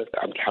هذا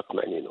عبد الحق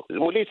معنينو.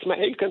 المولى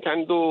إسماعيل كانت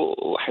عنده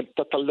واحد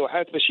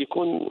التطلعات باش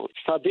يكون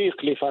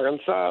صديق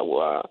لفرنسا،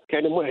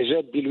 وكان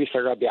معجب بلويس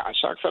الرابع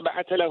عشر،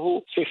 فبعث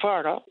له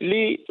سفارة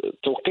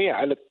لتوقيع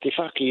على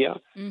اتفاقية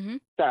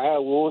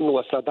تعاون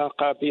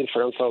وصداقة بين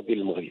فرنسا وبين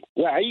المغرب.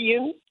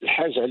 وعين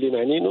الحاج علي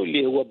معنينو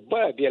اللي هو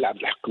با ديال عبد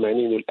الحق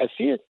معنينو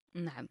الأسير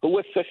نعم. هو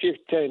السفير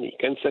الثاني،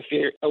 كان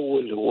السفير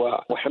الأول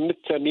هو محمد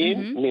تميم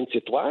من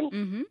تطوان،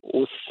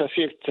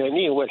 والسفير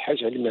الثاني هو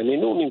الحاج علي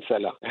معنينو من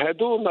سلام.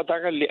 هادو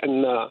نظرا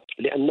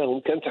لأنهم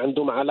كانت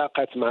عندهم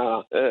علاقات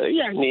مع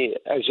يعني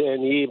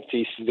أجانب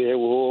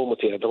تيستدعوهم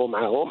وتيهضروا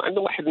معهم،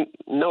 عندهم واحد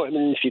النوع من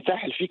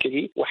الانفتاح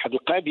الفكري، واحد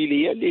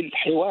القابلية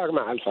للحوار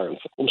مع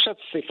الفرنسا. ومشات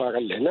السفارة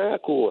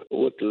لهناك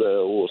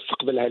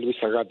واستقبلها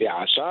لويس الرابع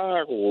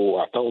عشر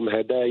وعطاهم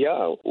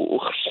هدايا،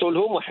 وخصوا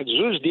لهم واحد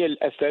 2 ديال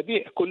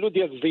الأسابيع كله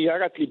ديال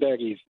الزيارات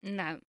لباريس.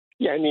 نعم.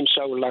 يعني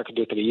مشاو لارك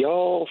دو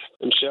تريومف،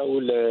 مشاو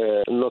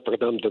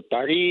لنوتردام دو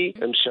باري،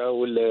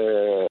 مشاو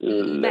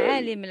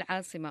المعالم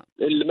العاصمة،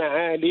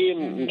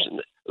 المعالم،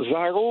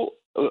 زاروا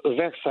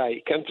فيرساي.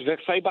 كانت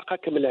فيرساي بقى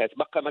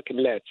ما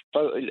كملات،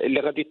 اللي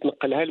غادي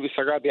تنقلها لويس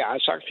الرابع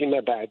عشر فيما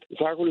بعد.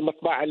 زاروا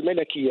المطبعة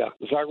الملكية،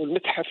 زاروا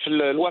المتحف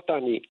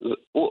الوطني،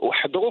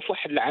 وحضروا في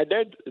واحد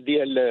العدد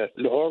ديال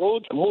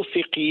العروض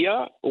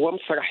موسيقية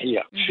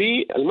ومسرحية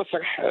في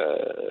المسرح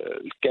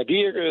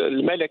الكبير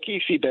الملكي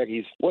في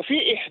باريس.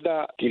 وفي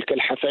إحدى تلك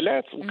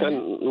الحفلات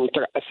وكان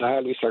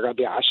مترأسها لويس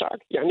الرابع عشر،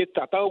 يعني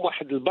تعطاهم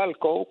واحد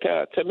البالكون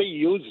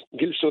كتميز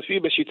جلسوا فيه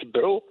باش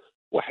يتبعوا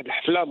واحد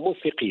الحفلة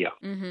موسيقية.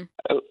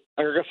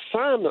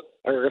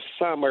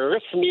 الرسام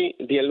الرسمي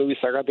ديال لويس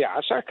الرابع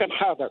عشر كان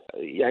حاضر،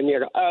 يعني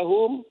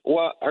رآهم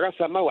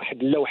ورسم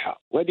واحد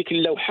اللوحة، وهذيك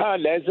اللوحة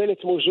لا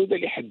زالت موجودة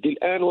لحد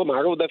الآن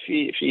ومعروضة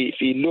في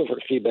اللوفر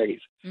في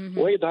باريس.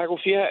 ويظهر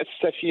فيها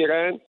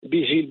السفيران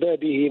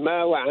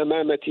بجلبابهما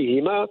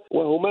وعمامتهما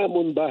وهما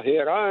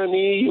منبهران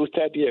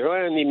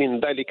يتابعان من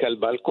ذلك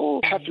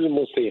البالكون حفل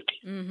موسيقي.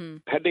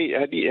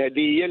 هذه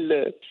هي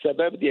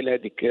السبب ديال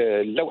هذيك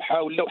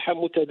اللوحة، واللوحة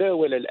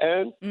متداولة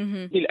الآن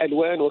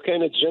بالألوان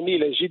وكانت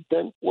جميلة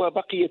جدا.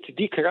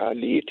 وبقيت ذكرى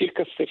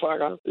لتلك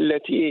السفارة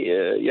التي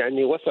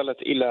يعني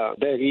وصلت إلى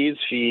باريس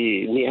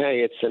في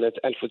نهاية سنة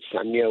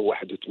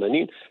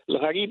 1981.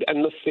 الغريب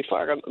أن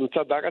السفارة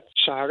انتظرت 2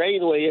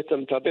 شهر وهي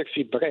تنتظر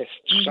في بريست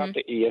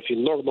الشاطئية في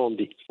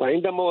النورماندي،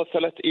 وعندما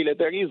وصلت إلى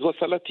باريس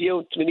وصلت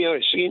يوم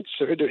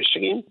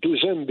 28-29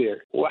 دجنبر،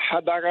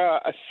 وحضر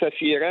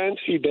السفيران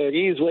في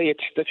باريس وهي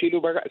تحتفل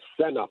برأس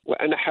السنة.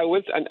 وأنا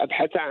حاولت أن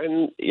أبحث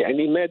عن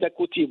يعني ماذا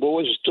كتب،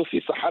 ووجدت في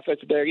صحافة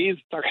باريس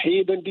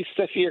ترحيبا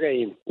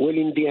بالسفيرين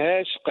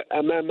والاندهاش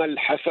أمام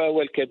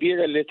الحفاوة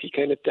الكبيرة التي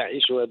كانت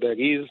تعيشها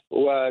باريس،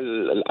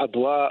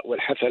 والأضواء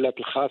والحفلات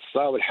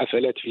الخاصة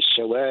والحفلات في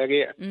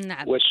الشوارع.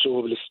 نعم.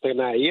 والشهب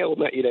الاصطناعية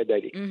وما إلى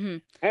ذلك.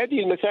 هذه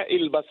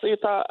المسائل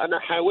البسيطة أنا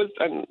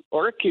حاولت أن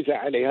أركز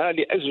عليها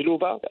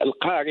لأجلب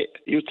القارئ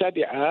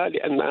يتابعها،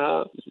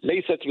 لأنها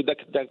ليست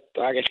بذاك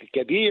التاريخ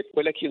الكبير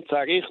ولكن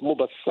تاريخ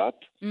مبسط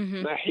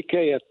مع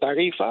حكاية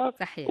طريفة،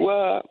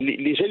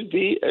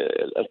 ولجلب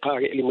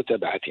القارئ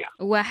لمتابعتها.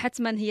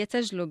 وحتما هي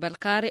تجلب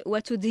القارئ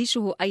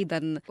وتدهشه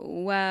أيضا.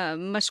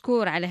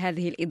 ومشكور على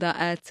هذه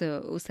الإضاءات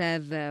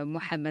أستاذ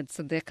محمد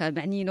صديق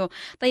معنينو.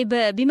 طيب،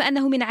 بما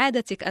أنه من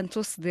عادتك أن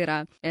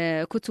تصدر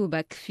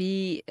كتبك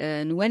في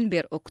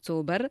نوفمبر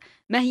أكتوبر،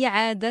 ما هي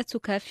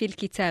عادتك في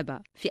الكتابة؟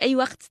 في أي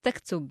وقت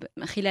تكتب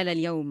خلال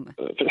اليوم؟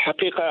 في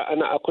الحقيقة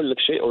أنا أقول لك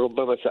شيء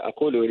ربما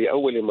سأقوله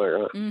لأول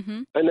مرة.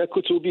 أنا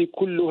كتبي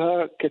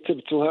كلها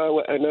كتبتها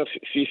وأنا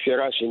في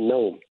فراش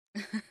النوم.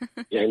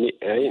 يعني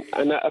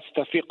أنا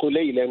أستفيق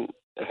ليلا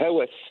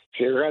هوس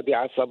في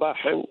 4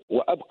 صباحا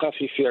وأبقى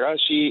في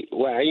فراشي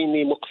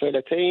وعيني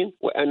مقفلتين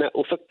وأنا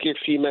أفكر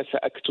فيما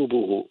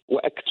سأكتبه،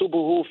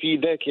 وأكتبه في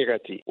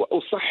ذاكرتي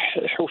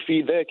وأصحح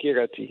في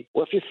ذاكرتي.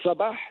 وفي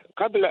الصباح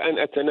قبل أن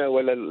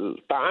أتناول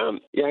الطعام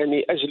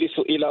يعني أجلس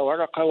إلى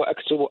ورقة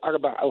وأكتب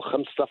 4 أو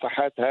 5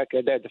 صفحات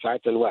هكذا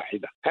دفعة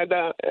واحدة.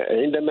 هذا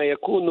عندما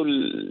يكون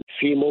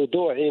في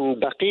موضوع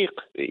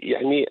دقيق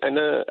يعني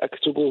أنا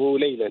أكتبه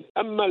ليلا.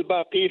 أما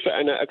الباقي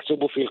فأنا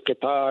أكتب في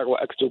القطار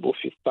وأكتب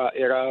في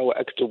الطائرة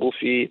وأكتب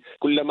في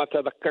كلما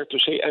تذكرت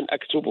شيئا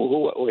أكتبه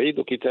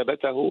وأعيد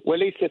كتابته.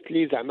 وليست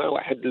لي زعما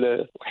واحد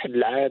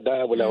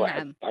العادة ولا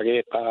واحد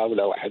الطريقة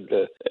ولا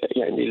واحد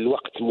يعني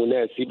الوقت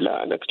مناسب.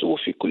 لا، أنا أكتب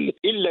في كل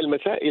إلا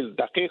المسائل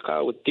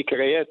الدقيقة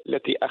والذكريات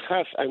التي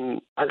أخاف أن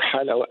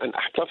أرحل وأن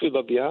أحتفظ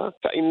بها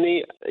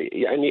فإني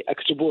يعني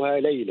أكتبها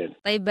ليلا.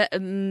 طيب،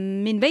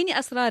 من بين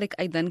أسرارك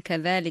أيضا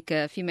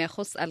كذلك فيما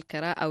يخص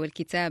القراءة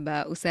والكتابة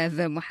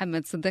أستاذ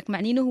محمد صديق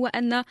معنينو هو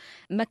أن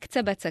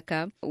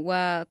مكتبتك،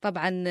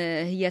 وطبعا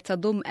هي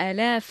تضم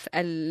آلاف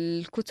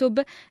الكتب،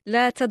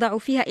 لا تضع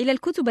فيها إلا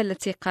الكتب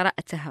التي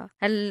قرأتها.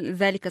 هل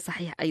ذلك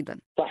صحيح أيضا؟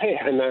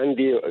 صحيح، أنا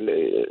عندي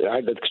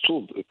عدد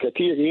كتب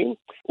كثير،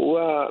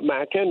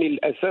 ومع كامل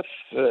الأسف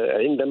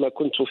عندما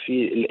كنت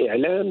في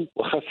الإعلام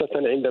وخاصة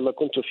عندما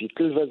كنت في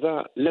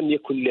التلفزة لم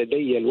يكن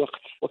لدي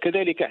الوقت،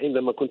 وكذلك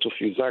عندما كنت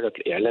في وزارة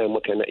الإعلام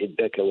وكان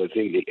إذاك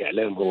وزير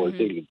للإعلام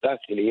ووزير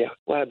الداخلية،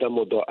 وهذا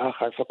موضوع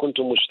آخر. فكنت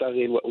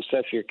مشتغل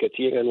وأسافر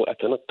كثيرا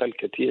وأتنقل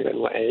كثيرا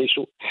وأعيش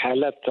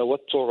حالات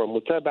توتر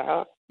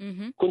ومتابعة.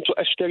 كنت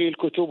أشتري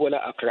الكتب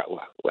ولا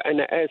أقرأها،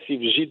 وأنا آسف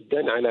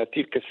جدا على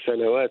تلك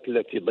السنوات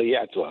التي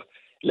ضيعتها.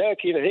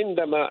 لكن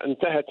عندما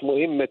انتهت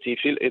مهمتي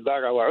في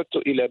الإدارة وعدت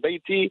إلى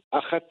بيتي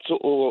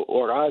أخذت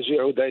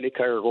أراجع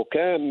ذلك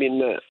الركام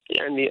من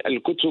يعني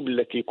الكتب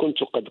التي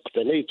كنت قد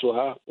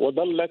اقتنيتها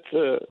وظلت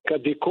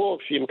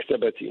كديكور في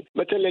مكتبتي.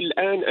 مثلا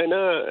الآن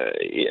أنا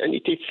يعني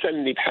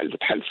تتسلني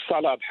بحال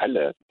الصلاة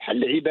بحال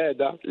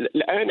العبادة.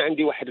 الآن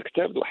عندي واحد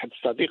الكتاب، واحد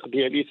الصديق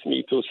ديالي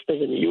سميته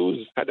ستيفن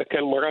نيوز، هذا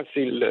كان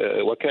مراسل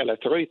وكالة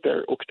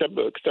رويتر،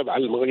 وكتب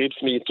على المغرب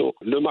سميته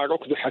لو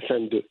ماروك دو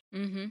حسن دو.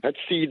 هذا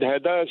السيد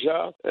هذا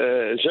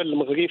جا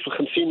المغرب في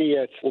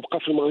الخمسينيات وبقى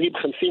في المغرب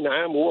 50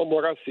 عام، هو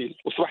مراسل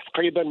وصبح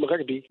تقريبا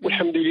مغربي،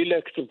 والحمد لله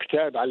كتب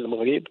كتاب على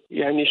المغرب.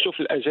 يعني شوف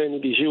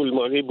الأجانب يجيوا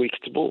للمغرب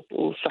ويكتبوا،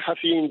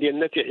 والصحفيين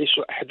ديالنا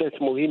تعيشوا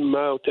أحداث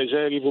مهمة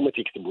وتجارب وما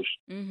تكتبوش.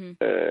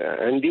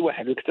 عندي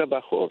واحد الكتاب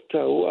آخر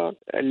هو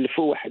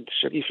ألفه واحد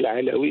الشريف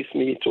العلوي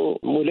سميته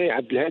مولاي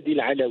عبد الهادي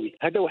العلوي.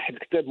 هذا واحد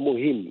الكتاب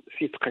مهم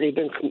فيه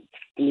تقريبا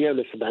 600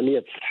 ولا 700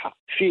 صفحة،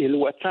 فيه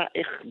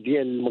الوثائق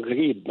ديال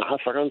المغرب مع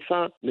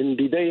فرنسا من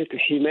بداية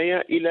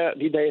الحماية إلى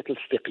بداية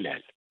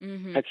الاستقلال.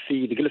 هذا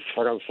السيد جلس في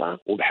فرنسا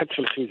وبحث في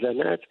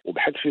الخزانات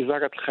وبحث في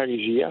وزارة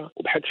الخارجية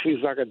وبحث في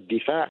وزارة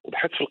الدفاع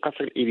وبحث في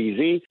القصر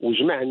الإليزي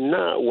وجمع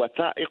لنا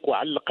وثائق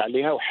وعلق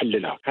عليها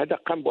وحللها. هذا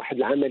قام بواحد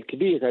العمل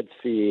كبير هذا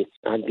السي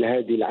عبد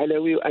الهادي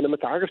العلوي، وأنا ما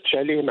تعرفتش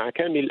عليه مع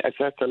كامل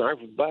الأسف. تنعرف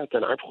با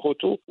تنعرف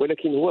خوتو،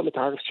 ولكن هو ما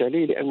تعرفتش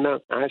عليه لأن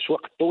عاش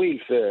وقت طويل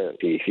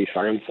في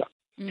فرنسا.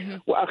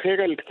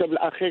 واخيرا الكتاب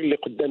الاخير اللي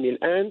قدامي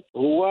الان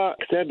هو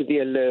كتاب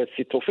ديال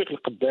سي توفيق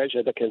القباج.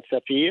 هذا كان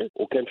سفير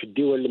وكان في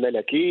الديوان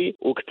الملكي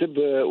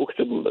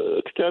وكتب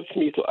كتاب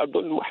سميته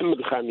اظن محمد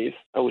الخامس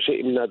او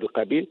شيء من هذا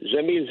القبيل.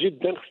 جميل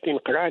جدا، خصني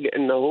نقراه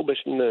لانه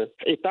باش في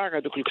اطار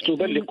هذوك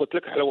الكتب اللي قلت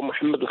لك على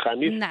محمد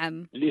الخامس.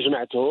 نعم. اللي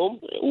جمعتهم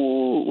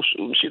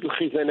ومشيت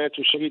للخزانات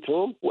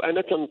وشريتهم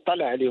وانا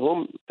تنطلع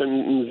عليهم،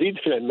 تنزيد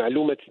في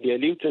المعلومات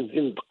ديالي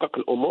وتنزيد ندقق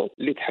الامور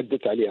اللي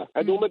تحدثت عليها.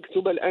 هذو هما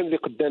الكتب الان اللي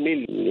قدامي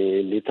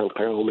اللي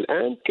تنقراهم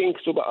الان. كاين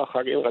كتب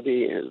اخرين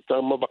غادي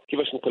هما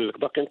كيفاش نقول لك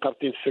باقيين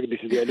قابطين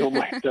السيرفيس ديالهم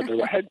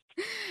واحد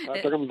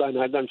هذا رمضان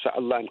هذا ان شاء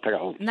الله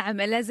نقراهم. نعم،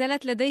 لا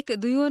زالت لديك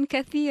ديون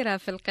كثيره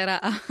في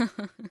القراءه.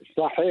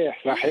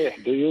 صحيح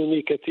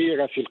ديوني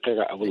كثيره في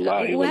القراءه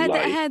والله.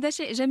 وهذا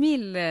شيء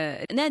جميل.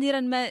 نادرا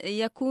ما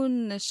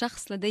يكون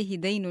شخص لديه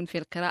دين في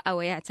القراءه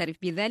ويعترف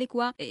بذلك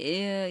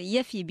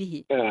ويفي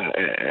به.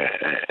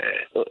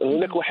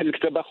 هناك واحد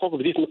الكتاب اخر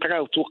بديت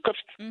نقراه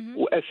وتوقفت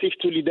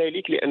واسفت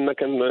لذلك لان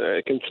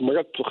كنت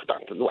مرضت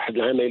وخضعت لواحد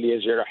العمليه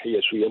جراحيه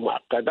شويه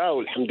معقده،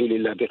 والحمد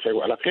لله بخير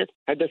وعلى خير.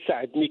 هذا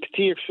ساعدني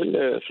كثير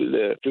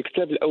في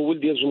الكتاب الاول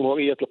ديال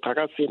جمهوريه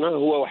القراصنه.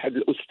 هو واحد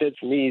الاستاذ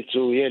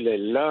سميتو يا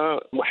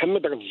لالا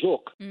محمد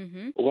رزوق،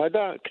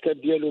 وهذا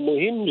كتاب ديالو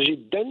مهم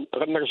جدا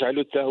غنرجع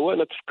له حتى هو.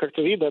 انا تفكرت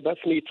غير دابا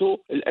سميتو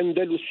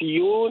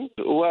الاندلسيون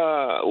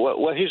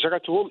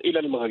وهجرتهم الى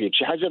المغرب،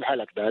 شي حاجه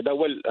بحال هكذا. هذا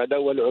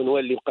هو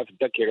العنوان اللي بقى في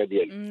الذاكره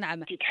ديالي.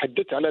 نعم.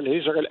 كيتحدث على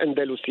الهجره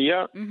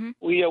الاندلسيه،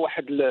 وهي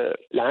واحد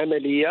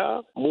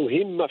العمليه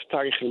مهمه في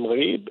تاريخ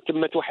المغرب.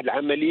 تمت واحد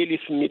العمليه اللي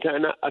سميتها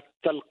انا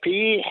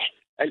التلقيح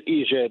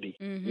الايجابي.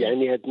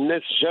 يعني هاد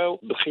الناس جاوا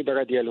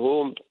بالخبره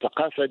ديالهم،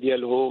 بالثقافه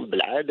ديالهم،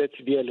 بالعادات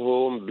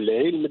ديالهم،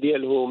 بالعلم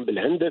ديالهم،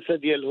 بالهندسه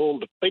ديالهم،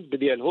 بالطب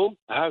ديالهم،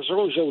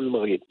 هاجروا جاوا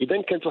للمغرب.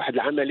 اذا كانت واحد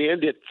العمليه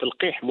ديال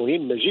التلقيح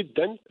مهمه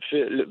جدا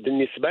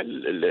بالنسبه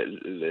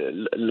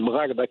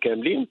للمغاربه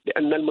كاملين،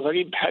 لان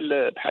المغرب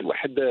بحال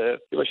واحد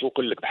كيفاش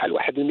نقول لك بحال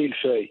واحد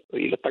الميلفاي.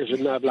 الا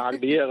ترجمناها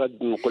بالعربيه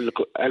غادي نقول لك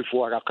 1000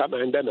 ورقه ما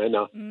عندها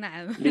معنى.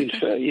 نعم.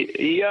 ميلفاي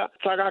هي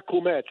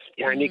تراكمات.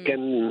 يعني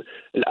كان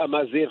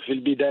الامازيغ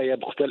في البدايه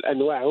بختل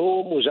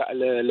انواعهم، وجاء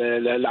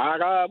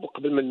العرب،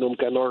 وقبل منهم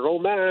كانوا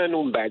الرومان،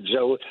 ومن بعد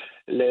جاوا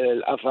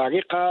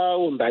الافارقه،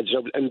 ومن بعد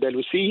جاوا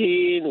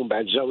الاندلسيين، ومن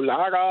بعد جاوا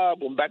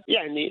العرب، ومن بعد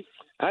يعني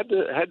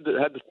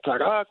هذا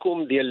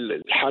التراكم ديال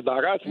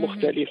الحضارات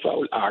مختلفه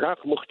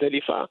والاعراق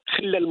مختلفه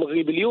خلى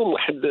المغرب اليوم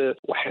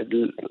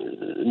واحد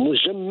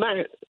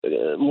المجمع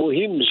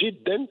مهم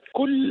جدا.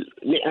 كل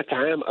 100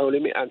 عام او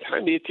 100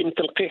 عام يتم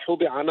تلقيحه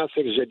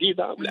بعناصر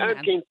جديده.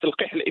 والان كاين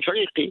التلقيح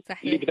الافريقي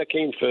اللي بدا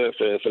كاين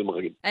في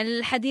المغرب.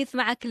 الحديث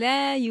معك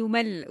لا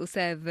يمل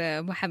استاذ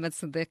محمد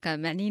صديق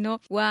معنينو.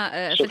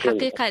 وفي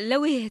الحقيقه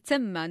لو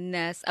اهتم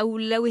الناس او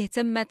لو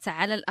اهتمت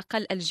على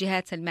الاقل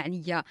الجهات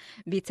المعنيه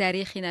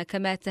بتاريخنا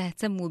كما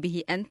تهتم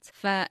به أنت،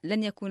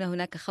 فلن يكون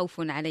هناك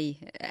خوف عليه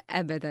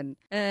أبدا.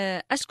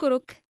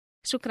 أشكرك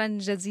شكرا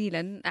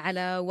جزيلا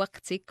على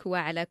وقتك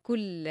وعلى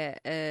كل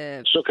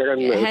شكرا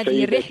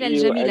هذه الرحلة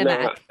الجميلة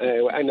معك.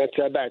 وأنا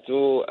تابعت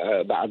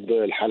بعض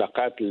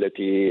الحلقات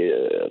التي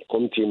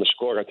قمت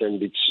مشكورة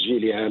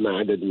بتسجيلها مع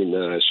عدد من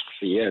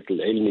الشخصيات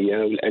العلمية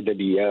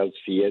والأدبية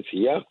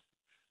والسياسية،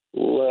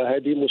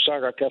 وهذه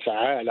مشاركة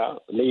فعالة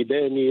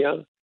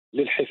ميدانية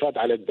للحفاظ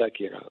على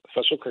الذاكرة.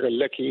 فشكرا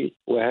لك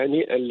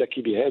وهنيئا لك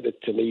بهذا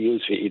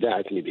التميز في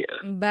إذاعة ميديا.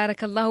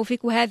 بارك الله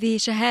فيك، وهذه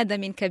شهادة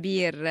من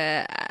كبير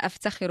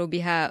أفتخر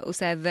بها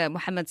أستاذ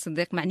محمد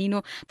صديق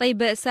معنينو.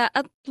 طيب،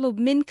 سأطلب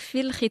منك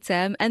في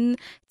الختام أن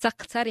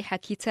تقترح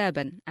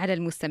كتابا على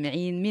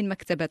المستمعين من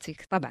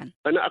مكتبتك. طبعا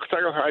أنا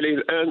أقترح عليه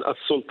الآن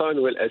السلطان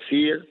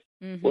والأسير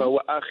وهو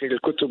آخر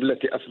الكتب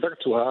التي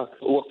أصدرتها.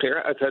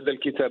 وقراءة هذا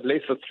الكتاب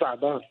ليست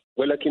صعبة،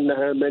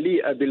 ولكنها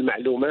مليئة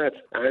بالمعلومات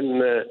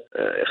عن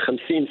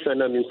 50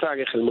 سنة من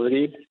تاريخ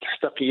المغرب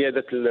تحت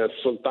قيادة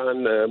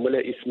السلطان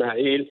مولاي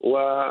إسماعيل،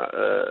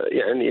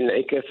 ويعني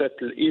الانعكاسات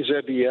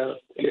الإيجابية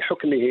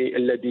لحكمه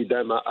الذي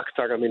دام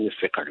أكثر من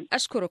نصف قرن.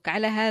 أشكرك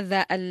على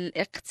هذا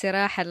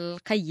الاقتراح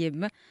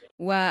القيم،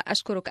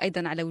 وأشكرك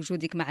أيضا على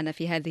وجودك معنا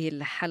في هذه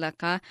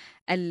الحلقة.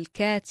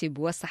 الكاتب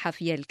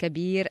والصحفي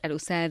الكبير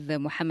الأستاذ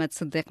محمد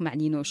صديق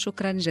معنينو،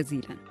 شكرا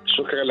جزيلا.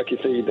 شكرا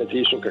لك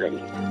سيدتي.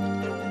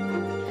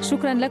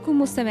 شكرا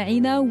لكم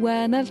مستمعينا،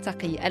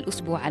 ونلتقي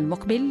الأسبوع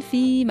المقبل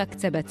في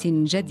مكتبة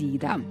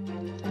جديدة.